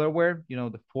the silverware,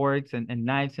 the forks and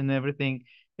knives and everything,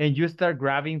 and you start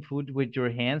grabbing food with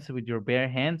your hands, with your bare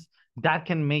hands, that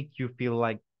can make you feel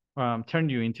like, turn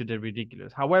you into the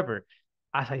ridiculous. However,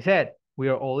 as I said, we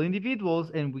are all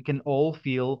individuals and we can all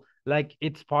feel like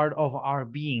it's part of our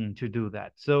being to do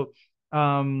that. So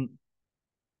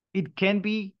it can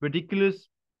be ridiculous,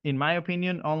 in my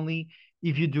opinion, only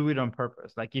if you do it on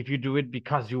purpose. Like if you do it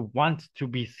because you want to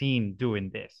be seen doing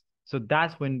this. So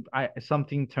that's when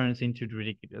something turns into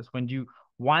ridiculous. When you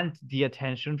want the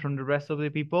attention from the rest of the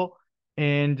people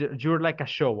and you're like a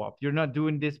show off. You're not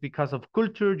doing this because of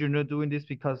culture. You're not doing this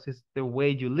because it's the way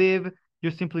you live.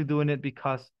 You're simply doing it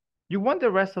because you want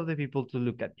the rest of the people to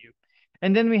look at you.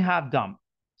 And then we have dumb.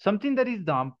 Something that is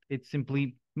dumb, it's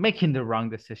simply making the wrong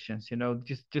decisions,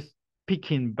 just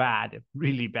picking bad,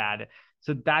 really bad.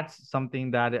 So that's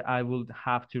something that I would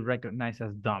have to recognize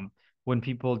as dumb, when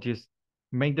people just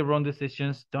make the wrong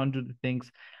decisions, don't do the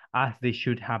things as they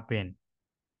should have been.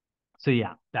 So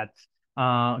yeah, that's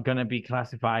gonna be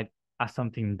classified as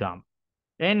something dumb.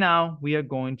 And now we are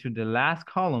going to the last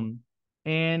column,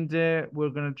 and we're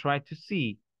gonna try to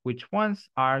see which ones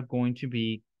are going to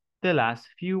be the last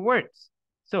few words.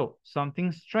 So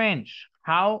something strange.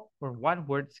 How or what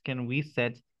words can we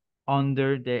set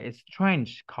under the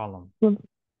strange column?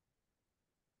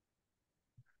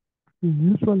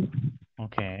 Unusual.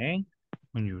 Okay,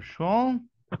 unusual.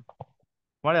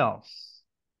 What else?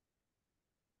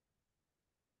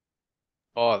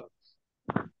 Odd.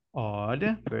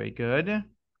 Odd, very good.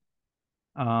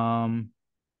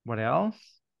 What else?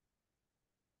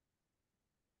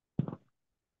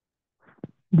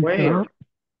 Wait,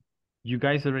 You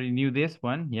guys already knew this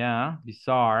one. Yeah,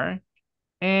 bizarre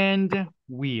and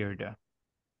weird.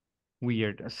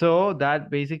 Weird. So that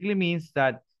basically means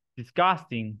that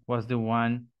disgusting was the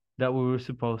one that we were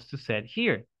supposed to set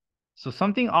here. So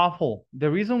something awful.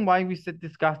 The reason why we said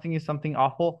disgusting is something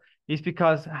awful is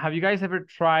because, have you guys ever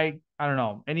tried, I don't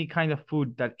know, any kind of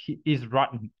food that is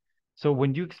rotten? So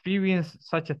when you experience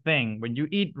such a thing, when you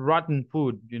eat rotten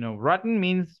food, rotten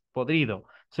means podrido.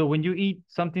 So when you eat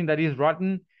something that is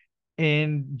rotten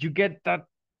and you get that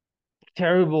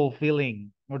terrible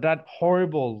feeling or that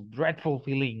horrible, dreadful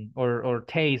feeling or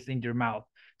taste in your mouth.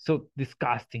 So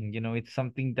disgusting, it's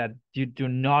something that you do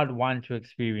not want to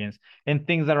experience. And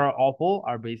things that are awful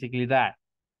are basically that.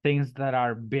 Things that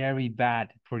are very bad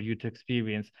for you to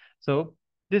experience. So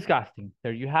disgusting.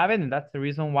 There you have it. And that's the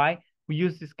reason why we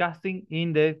use disgusting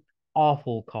in the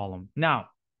awful column. Now,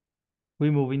 we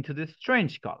move into the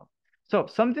strange column. So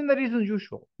something that is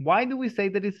unusual. Why do we say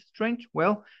that it's strange?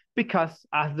 Well, because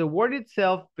as the word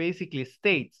itself basically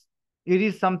states, it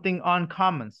is something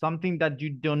uncommon, something that you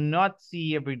do not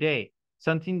see every day,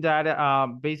 something that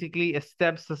basically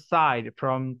steps aside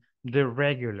from the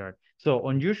regular. So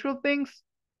unusual things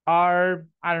are,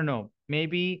 I don't know,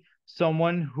 maybe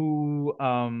someone who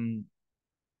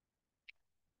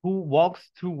walks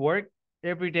to work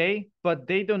every day, but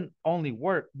they don't only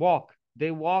walk,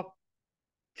 they walk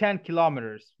 10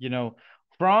 kilometers,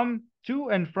 from to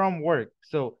and from work.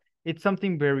 So it's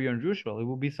something very unusual. It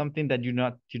will be something that you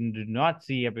do not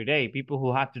see every day. People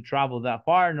who have to travel that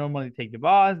far normally take the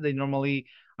bus. They normally,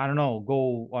 I don't know,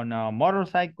 go on a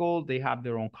motorcycle. They have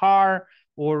their own car,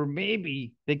 or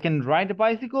maybe they can ride a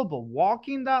bicycle, but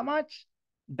walking that much,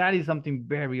 that is something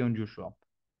very unusual.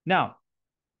 Now,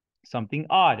 something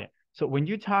odd. So when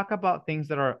you talk about things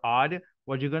that are odd,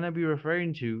 what you're going to be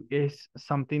referring to is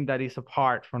something that is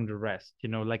apart from the rest, you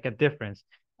know, like a difference.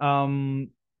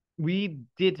 We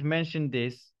did mention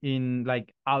this in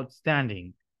like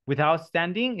outstanding. With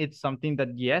outstanding, it's something that,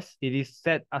 yes, it is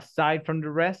set aside from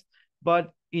the rest,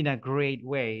 but in a great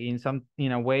way,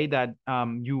 in a way that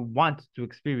you want to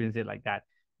experience it like that.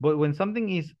 But when something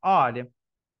is odd,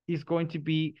 it's going to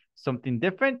be something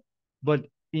different, but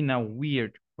in a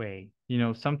weird way, you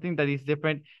know, something that is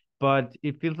different, but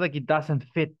it feels like it doesn't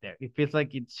fit there. It feels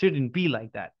like it shouldn't be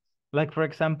like that. Like, for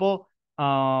example,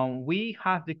 we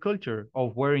have the culture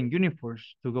of wearing uniforms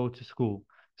to go to school.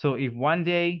 So if one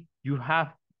day you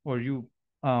have, or you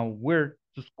wear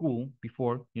to school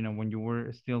before, you know, when you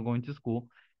were still going to school,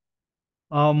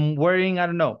 wearing, I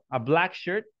don't know, a black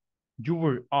shirt, you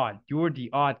were odd. You were the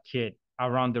odd kid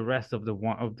around the rest of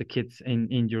the kids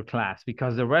in your class,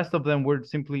 because the rest of them were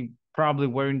simply probably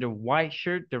wearing the white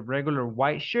shirt, the regular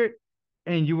white shirt,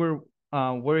 and you were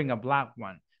wearing a black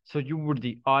one. So you were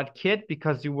the odd kid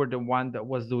because you were the one that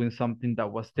was doing something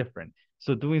that was different.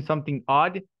 So doing something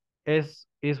odd is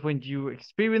when you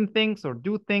experience things or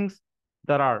do things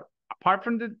that are apart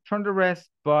from the rest,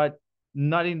 but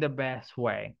not in the best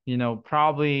way, you know,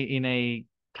 probably in a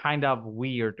kind of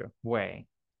weird way.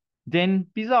 Then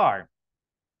bizarre.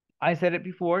 I said it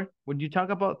before, when you talk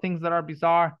about things that are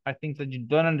bizarre, are things that you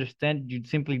don't understand, you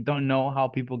simply don't know how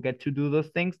people get to do those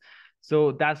things.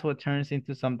 So that's what turns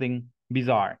into something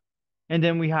bizarre. And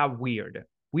then we have weird.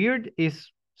 Weird is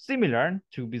similar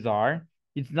to bizarre.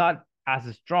 It's not as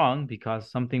strong because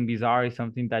something bizarre is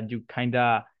something that you kind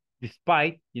of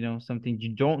despite, you know, something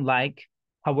you don't like.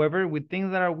 However, with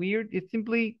things that are weird, it's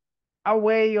simply a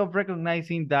way of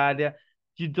recognizing that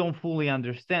you don't fully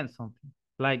understand something.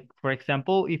 Like, for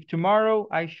example, if tomorrow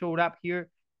I showed up here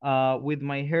with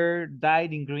my hair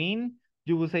dyed in green,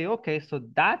 you will say, okay, so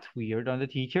that's weird on the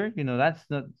teacher. You know, that's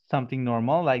not something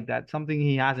normal, like that's something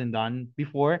he hasn't done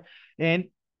before. And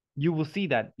you will see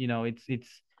that, you know, it's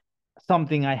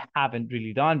something I haven't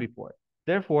really done before.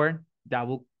 Therefore, that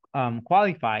will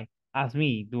qualify as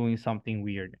me doing something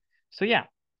weird. So yeah.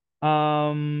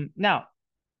 Now,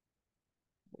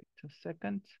 wait a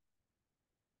second.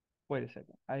 Wait a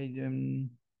second.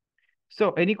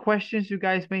 So any questions you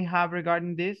guys may have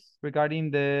regarding this,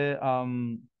 regarding the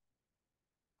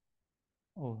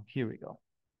oh, here we go.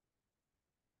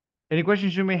 Any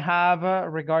questions you may have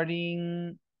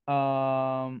regarding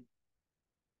the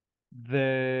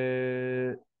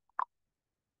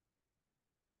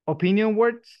opinion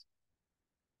words,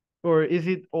 or is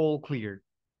it all clear?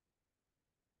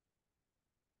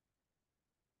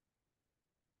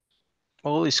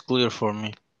 All is clear for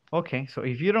me. Okay, so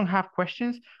if you don't have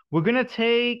questions, we're gonna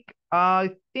take,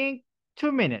 I think,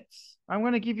 2 minutes. I'm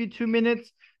gonna give you 2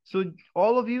 minutes so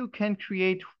all of you can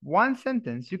create one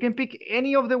sentence. You can pick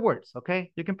any of the words,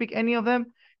 okay? You can pick any of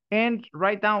them and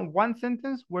write down one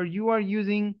sentence where you are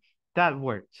using that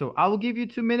word. So I will give you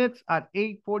 2 minutes. At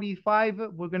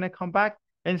 8:45, we're gonna come back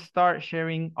and start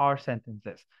sharing our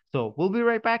sentences. So we'll be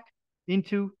right back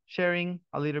into sharing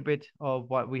a little bit of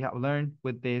what we have learned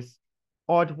with these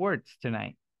odd words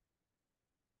tonight.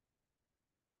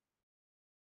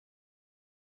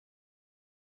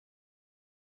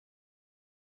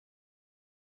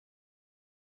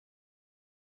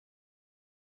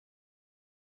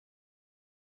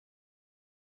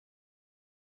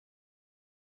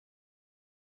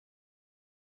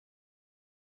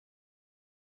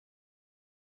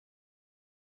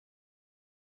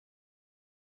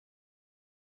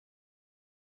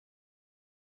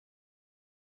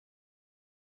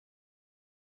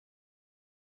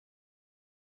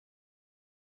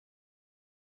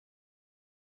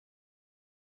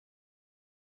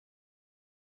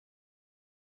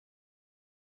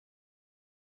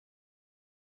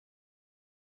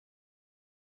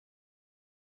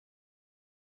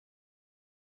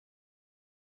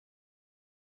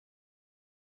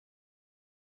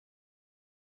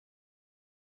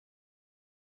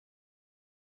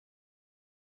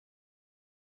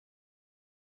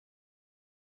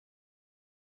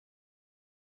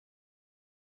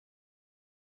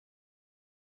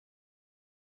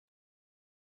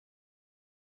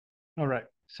 All right,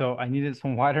 so I needed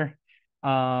some water.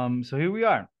 So here we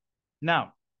are.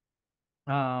 Now,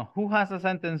 who has a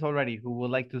sentence already who would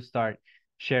like to start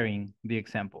sharing the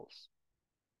examples?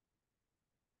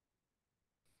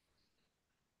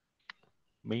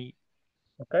 Me.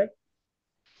 Okay.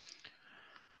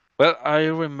 Well, I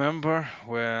remember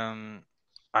when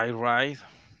I ride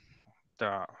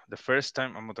the first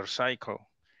time a motorcycle.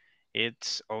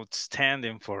 It's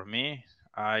outstanding for me.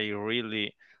 I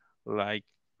really like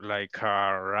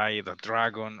ride a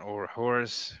dragon or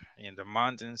horse in the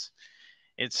mountains.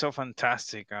 It's so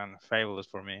fantastic and fabulous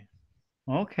for me.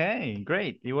 Okay,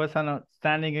 great. It was an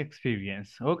outstanding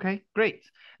experience. Okay, great.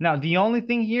 Now, the only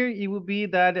thing here, it would be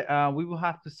that we will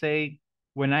have to say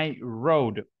when I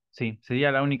rode. Sí,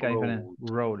 sería la única diferencia.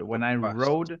 Rode. When I Fast.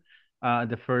 rode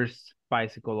the first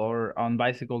bicycle or on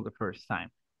bicycle the first time.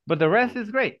 But the rest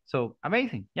is great. So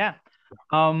amazing. Yeah.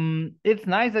 It's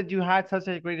nice that you had such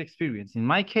a great experience. In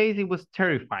my case, it was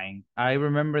terrifying. I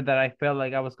remember that I felt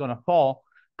like I was gonna fall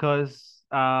because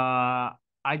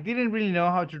I didn't really know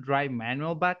how to drive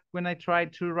manual back when I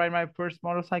tried to ride my first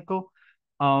motorcycle.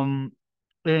 Um,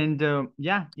 and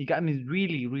yeah, it got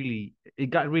me it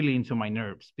got really into my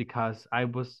nerves because I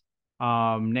was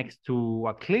next to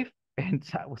a cliff and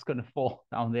I was gonna fall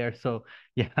down there. So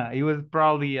yeah, it was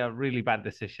probably a really bad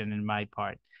decision in my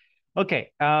part.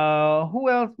 Okay, who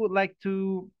else would like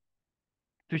to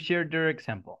share their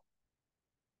example?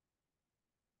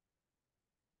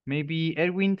 Maybe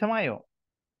Edwin Tamayo.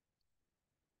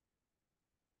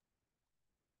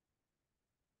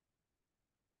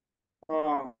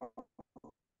 Uh,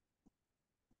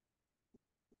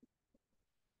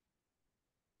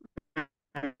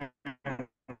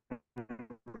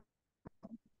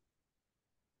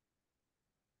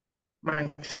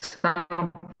 my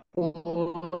example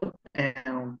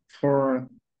for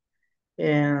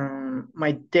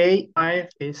my day life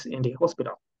is in the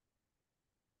hospital.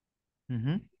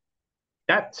 Mm-hmm.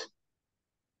 That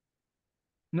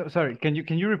No, sorry. Can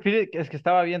you repeat it? Es que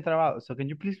estaba bien trabado. So can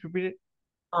you please repeat it?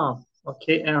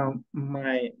 okay.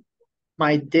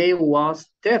 My day was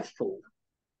dreadful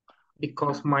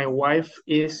because my wife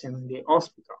is in the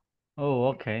hospital. Oh,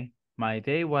 okay. My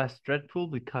day was dreadful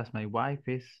because my wife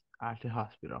is at the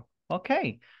hospital.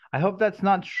 Okay. I hope that's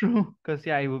not true because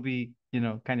yeah, it would be,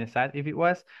 kind of sad if it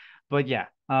was. But yeah.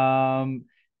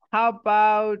 How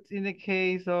about in the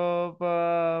case of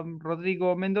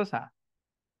Rodrigo Mendoza?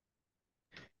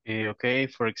 Okay,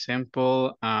 for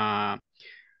example,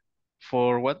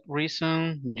 for what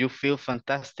reason you feel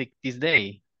fantastic this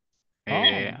day?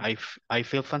 Oh, I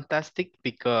feel fantastic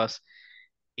because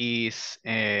it's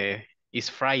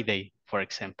Friday, for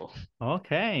example.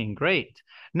 okay, great.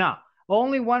 Now,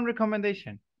 only one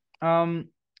recommendation. Um,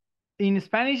 in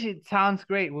Spanish, it sounds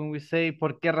great when we say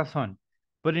por qué razón,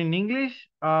 but in English,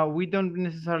 we don't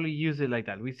necessarily use it like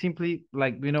that. We simply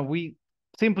we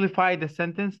simplify the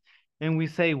sentence and we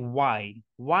say why.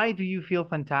 Why do you feel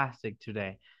fantastic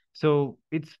today? So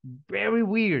it's very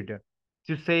weird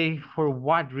to say for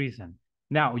what reason.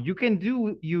 Now you can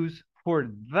do use for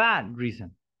that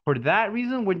reason. For that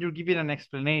reason, when you're giving an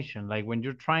explanation, like when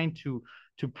you're trying to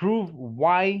prove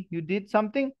why you did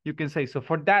something, you can say, so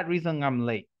for that reason, I'm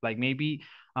late. Like maybe,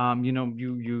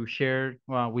 you share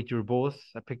with your boss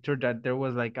a picture that there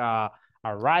was like a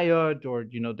riot or,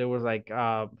 there was like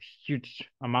a huge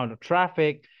amount of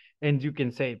traffic. And you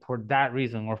can say for that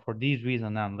reason or for this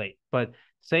reason, I'm late. But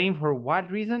saying for what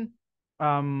reason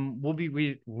will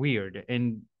be weird.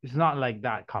 And it's not like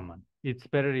that common. It's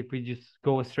better if we just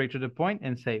go straight to the point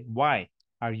and say, why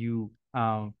are you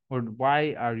or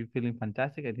why are you feeling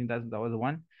fantastic? I think that was the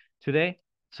one today.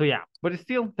 So yeah, but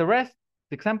still the rest,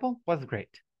 the example was great.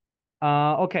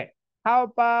 Okay. How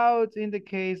about in the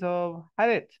case of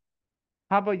Harit?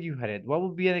 How about you, Harit? What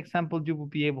would be an example you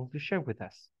would be able to share with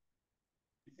us?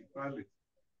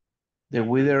 The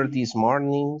weather these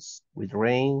mornings with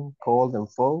rain, cold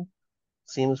and fog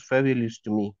seems fabulous to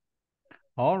me.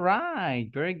 All right,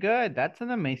 very good. That's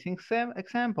an amazing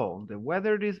example. The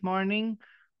weather this morning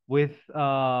with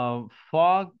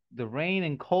fog, the rain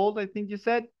and cold, I think you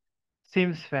said,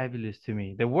 seems fabulous to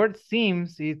me. The word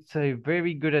seems, it's a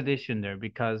very good addition there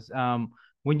because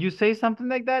when you say something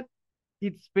like that,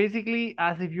 it's basically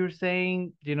as if you're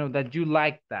saying, that you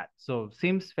like that. So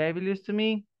seems fabulous to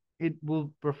me. It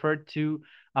will prefer to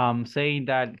saying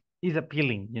that is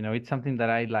appealing, it's something that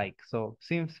I like. So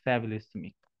seems fabulous to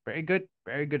me. Very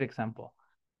good example.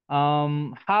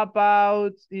 How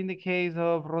about in the case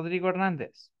of Rodrigo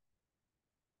Hernandez?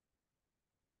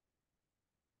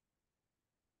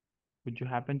 Would you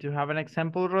happen to have an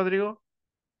example, Rodrigo?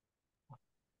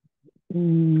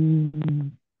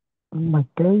 In my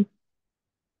case,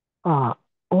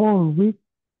 all week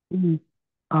is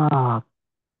uh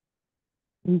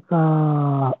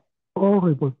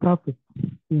horrible traffic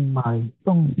in my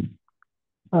town.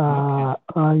 Okay.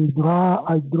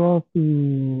 I draw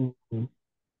to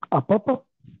a pop-up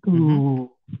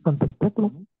to Santa Tecla,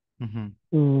 to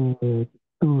Monday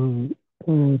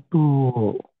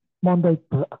to Monday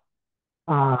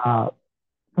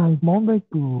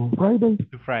to Friday.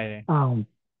 To Friday.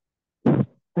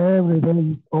 Every day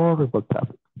is horrible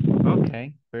traffic.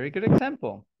 Okay, very good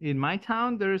example. In my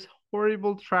town, there's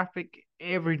horrible traffic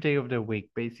every day of the week.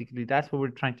 Basically, that's what we're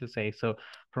trying to say. So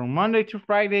from Monday to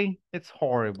Friday, it's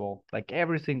horrible, like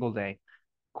every single day.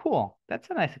 Cool. That's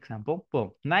a nice example.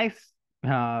 Well, nice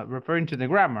referring to the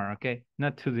grammar, okay?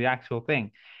 Not to the actual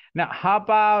thing. Now, how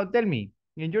about Delmi?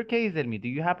 In your case, Delmi, do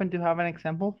you happen to have an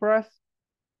example for us?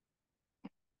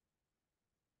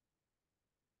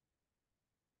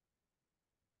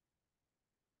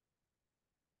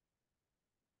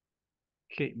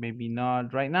 Okay, maybe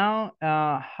not right now.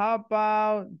 How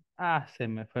about... se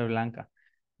me fue Blanca.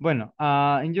 Bueno,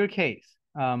 in your case,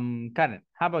 Karen,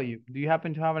 how about you? Do you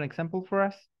happen to have an example for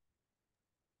us?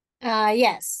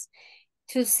 Yes.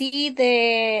 To see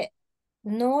the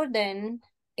northern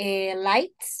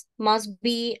lights must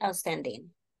be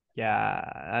outstanding. Yeah,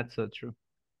 that's so true.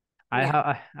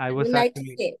 Yeah. I was like to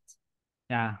actually... see it.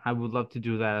 Yeah, I would love to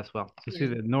do that as well. To see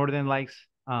Yeah. the Northern Lights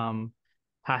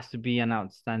has to be an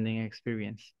outstanding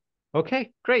experience.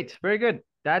 Okay, great. Very good.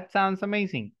 That sounds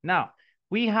amazing. Now,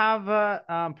 we have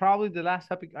probably the last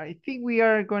topic. I think we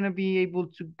are going to be able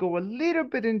to go a little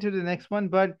bit into the next one,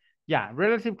 but yeah,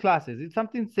 relative clauses. It's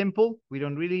something simple. We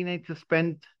don't really need to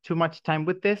spend too much time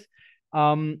with this.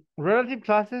 Relative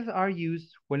clauses are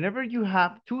used whenever you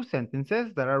have two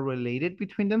sentences that are related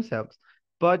between themselves,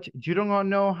 but you don't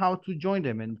know how to join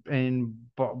them. And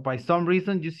by some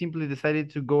reason, you simply decided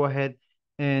to go ahead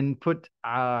and put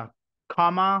a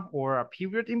comma or a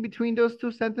period in between those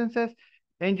two sentences.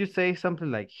 And you say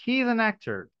something like, he's an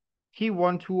actor. He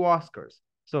won 2 Oscars.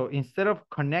 So instead of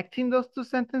connecting those two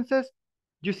sentences,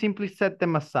 you simply set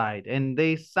them aside and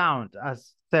they sound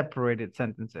as separated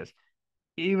sentences,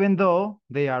 even though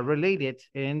they are related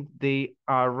and they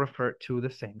are referred to the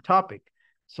same topic.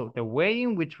 So the way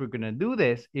in which we're going to do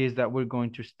this is that we're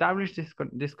going to establish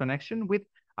this connection with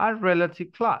a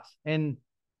relative clause. And,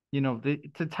 you know,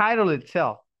 the title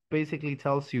itself basically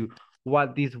tells you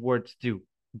what these words do.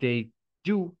 They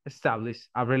do establish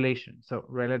a relation. So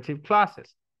relative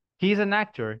clauses. He's an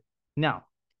actor. Now,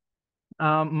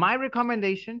 my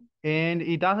recommendation, and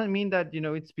it doesn't mean that, you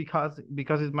know, it's because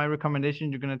it's my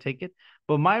recommendation, you're going to take it.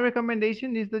 But my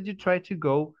recommendation is that you try to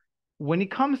go, when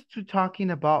it comes to talking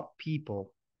about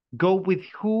people, go with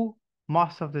who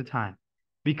most of the time,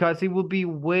 because it will be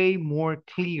way more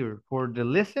clear for the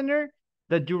listener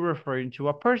that you're referring to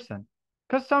a person.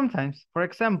 Because sometimes, for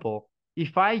example,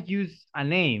 if I use a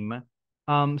name,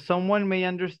 someone may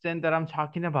understand that I'm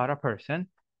talking about a person,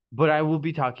 but I will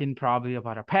be talking probably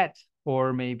about a pet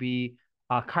or maybe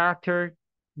a character,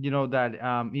 you know, that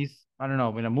is, I don't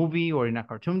know, in a movie or in a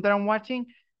cartoon that I'm watching,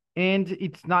 and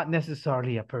it's not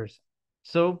necessarily a person.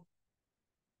 So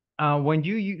when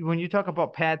you talk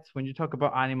about pets, when you talk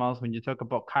about animals, when you talk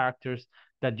about characters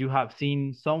that you have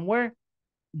seen somewhere,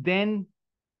 then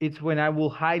it's when I will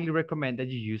highly recommend that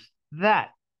you use that.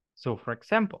 So for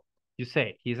example, you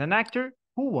say he's an actor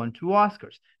who won 2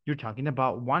 Oscars. You're talking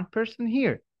about one person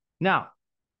here. Now,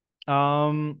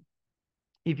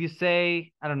 if you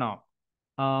say, I don't know,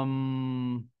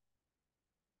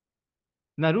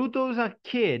 Naruto's a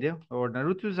kid or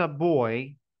Naruto's a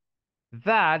boy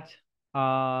that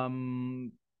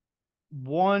won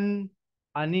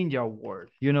a ninja award,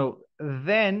 you know,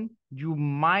 then you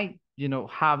might, you know,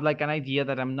 have like an idea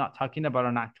that I'm not talking about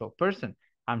an actual person.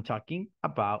 I'm talking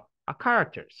about a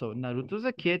character. So Naruto's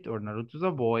a kid or Naruto's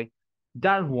a boy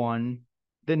that won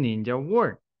the ninja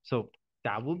award. So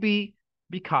that will be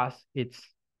because it's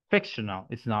fictional.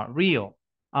 It's not real.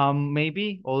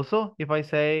 Maybe also if I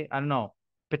say, I don't know,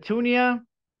 Petunia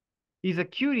is a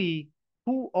cutie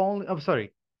who only, I'm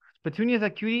sorry, Petunia is a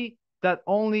cutie that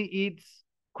only eats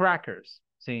crackers,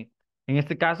 ¿sí? En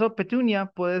este caso,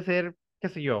 Petunia puede ser, qué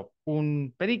sé yo,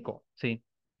 un perico, ¿sí?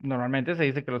 Normalmente se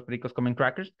dice que los pericos comen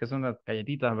crackers, que son las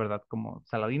galletitas, ¿verdad? Como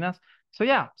saladinas. So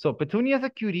yeah, so Petunia is a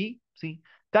cutie, ¿sí?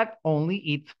 That only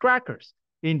eats crackers.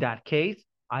 In that case,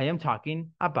 I am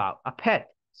talking about a pet.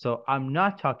 So I'm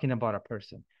not talking about a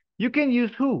person. You can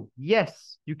use who.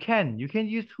 Yes, you can. You can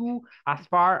use who as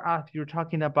far as you're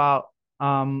talking about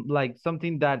like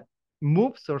something that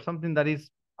moves or something that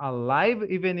is alive,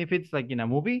 even if it's like in a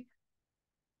movie.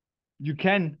 You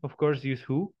can, of course, use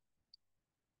who.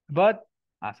 But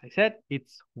as I said,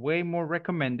 it's way more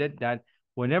recommended that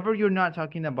whenever you're not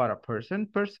talking about a person,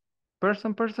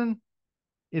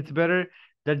 it's better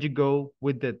that you go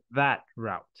with that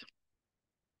route.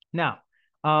 Now,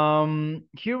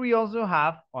 here we also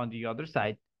have on the other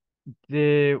side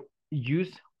the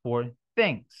use for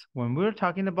things. When we're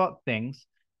talking about things,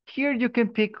 here you can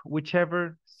pick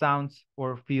whichever sounds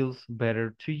or feels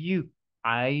better to you.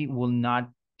 I will not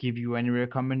give you any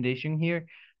recommendation here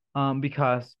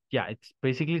because, yeah, it's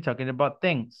basically talking about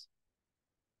things.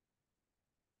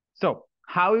 So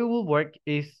how it will work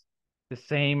is the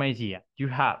same idea. You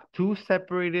have two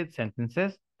separated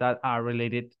sentences that are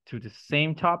related to the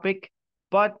same topic,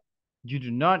 but you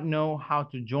do not know how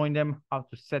to join them, how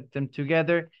to set them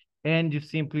together, and you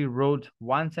simply wrote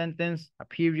one sentence, a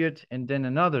period, and then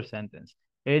another sentence.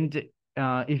 And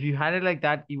if you had it like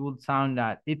that, it would sound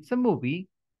that it's a movie,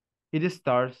 it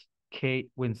stars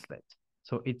Kate Winslet.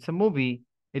 So it's a movie,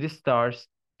 it stars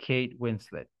Kate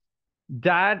Winslet.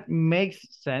 That makes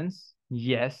sense.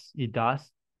 Yes, it does.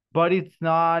 But it's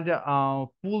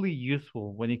not fully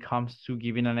useful when it comes to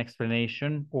giving an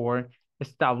explanation or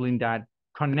establishing that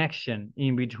connection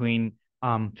in between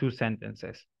two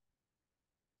sentences.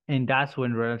 And that's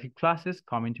when relative clauses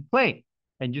come into play.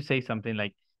 And you say something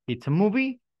like, it's a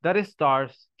movie that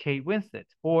stars Kate Winslet,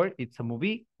 or it's a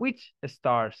movie which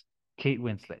stars Kate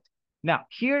Winslet. Now,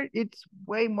 here it's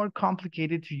way more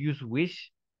complicated to use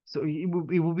which, so it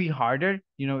will be harder,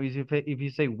 you know, if you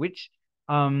say which,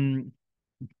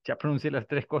 ya pronuncié las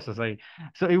tres cosas ahí.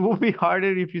 So it will be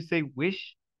harder if you say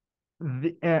which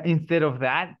instead of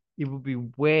that. It would be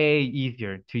way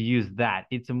easier to use that.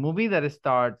 It's a movie that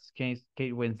stars Kate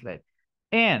Winslet.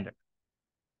 And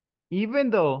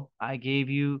even though I gave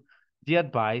you the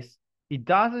advice, it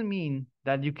doesn't mean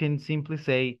that you can simply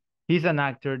say he's an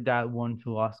actor that won 2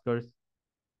 Oscars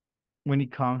when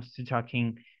it comes to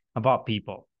talking about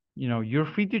people. You know, you're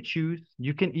free to choose.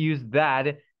 You can use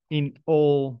that in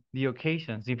all the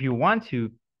occasions. If you want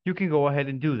to, you can go ahead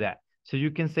and do that. So you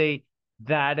can say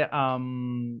that, I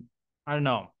don't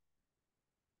know,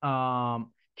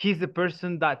 he's the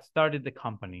person that started the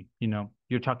company. You know,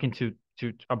 you're talking to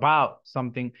about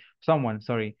someone,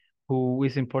 sorry, who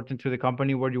is important to the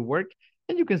company where you work,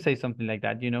 and you can say something like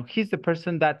that. You know, he's the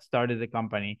person that started the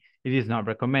company. It is not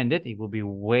recommended. It will be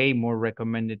way more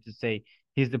recommended to say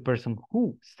he's the person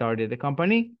who started the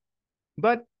company,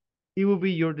 but it will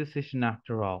be your decision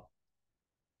after all.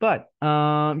 But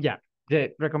yeah,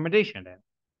 the recommendation then.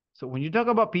 So when you talk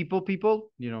about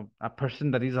people, you know, a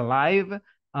person that is alive,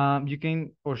 you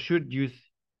can or should use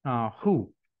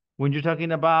who. When you're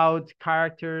talking about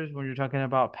characters, when you're talking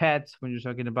about pets, when you're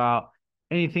talking about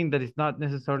anything that is not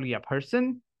necessarily a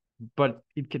person, but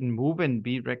it can move and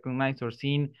be recognized or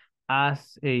seen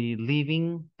as a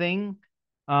living thing,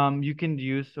 you can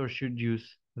use or should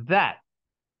use that.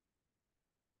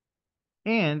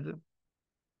 And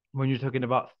when you're talking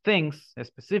about things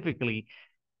specifically,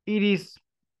 it is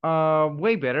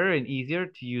way better and easier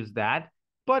to use that,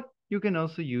 but you can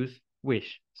also use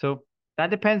wish. So that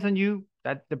depends on you.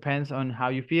 That depends on how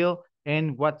you feel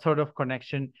and what sort of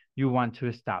connection you want to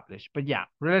establish. But yeah,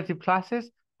 relative classes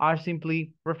are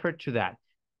simply referred to that.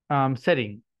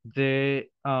 Setting the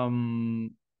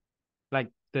like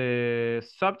the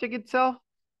subject itself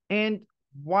and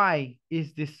why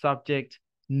is this subject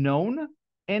known,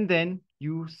 and then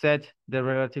you set the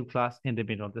relative class in the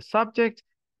middle of the subject,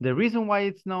 the reason why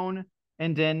it's known,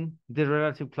 and then the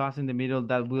relative class in the middle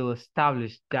that will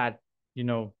establish that, you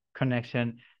know,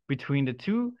 connection between the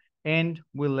two, and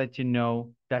will let you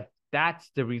know that that's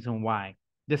the reason why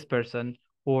this person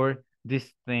or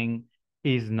this thing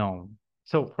is known.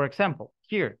 So for example,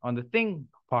 here on the thing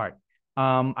part,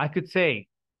 I could say,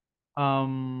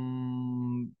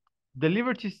 the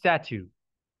Liberty Statue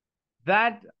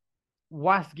that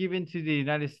was given to the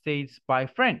United States by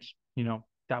French, you know,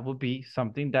 that would be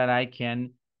something that I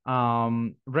can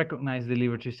recognize the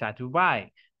Liberty Statue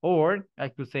by. Or I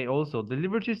could say also the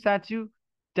Liberty Statue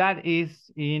that is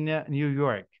in New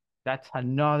York. That's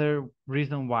another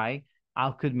reason why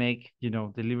I could make, you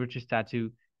know, the Liberty Statue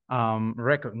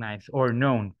recognized or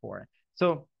known for.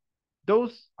 So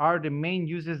those are the main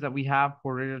uses that we have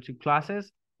for relative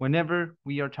classes whenever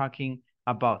we are talking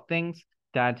about things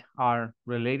that are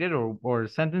related or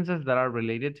sentences that are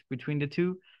related between the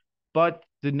two, but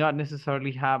do not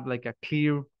necessarily have like a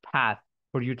clear path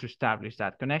for you to establish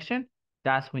that connection.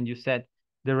 That's when you set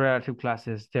the relative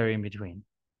classes there in between.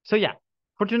 So yeah,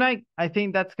 for tonight, I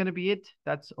think that's going to be it.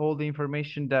 That's all the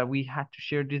information that we had to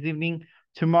share this evening.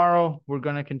 Tomorrow, we're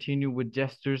going to continue with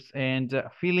gestures and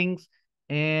feelings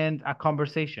and a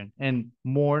conversation and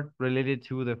more related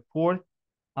to the fourth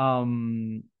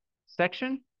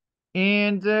section.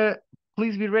 And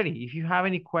please be ready. If you have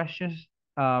any questions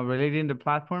related to the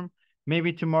platform,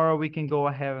 maybe tomorrow we can go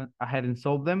ahead and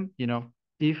solve them, you know,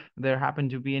 if there happen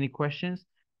to be any questions.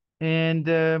 And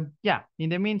yeah, in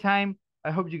the meantime,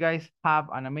 I hope you guys have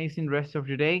an amazing rest of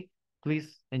your day.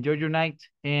 Please enjoy your night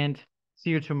and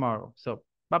see you tomorrow. So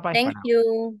bye-bye. Thank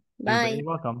you. You're very Bye.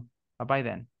 welcome. Bye-bye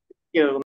then. Here.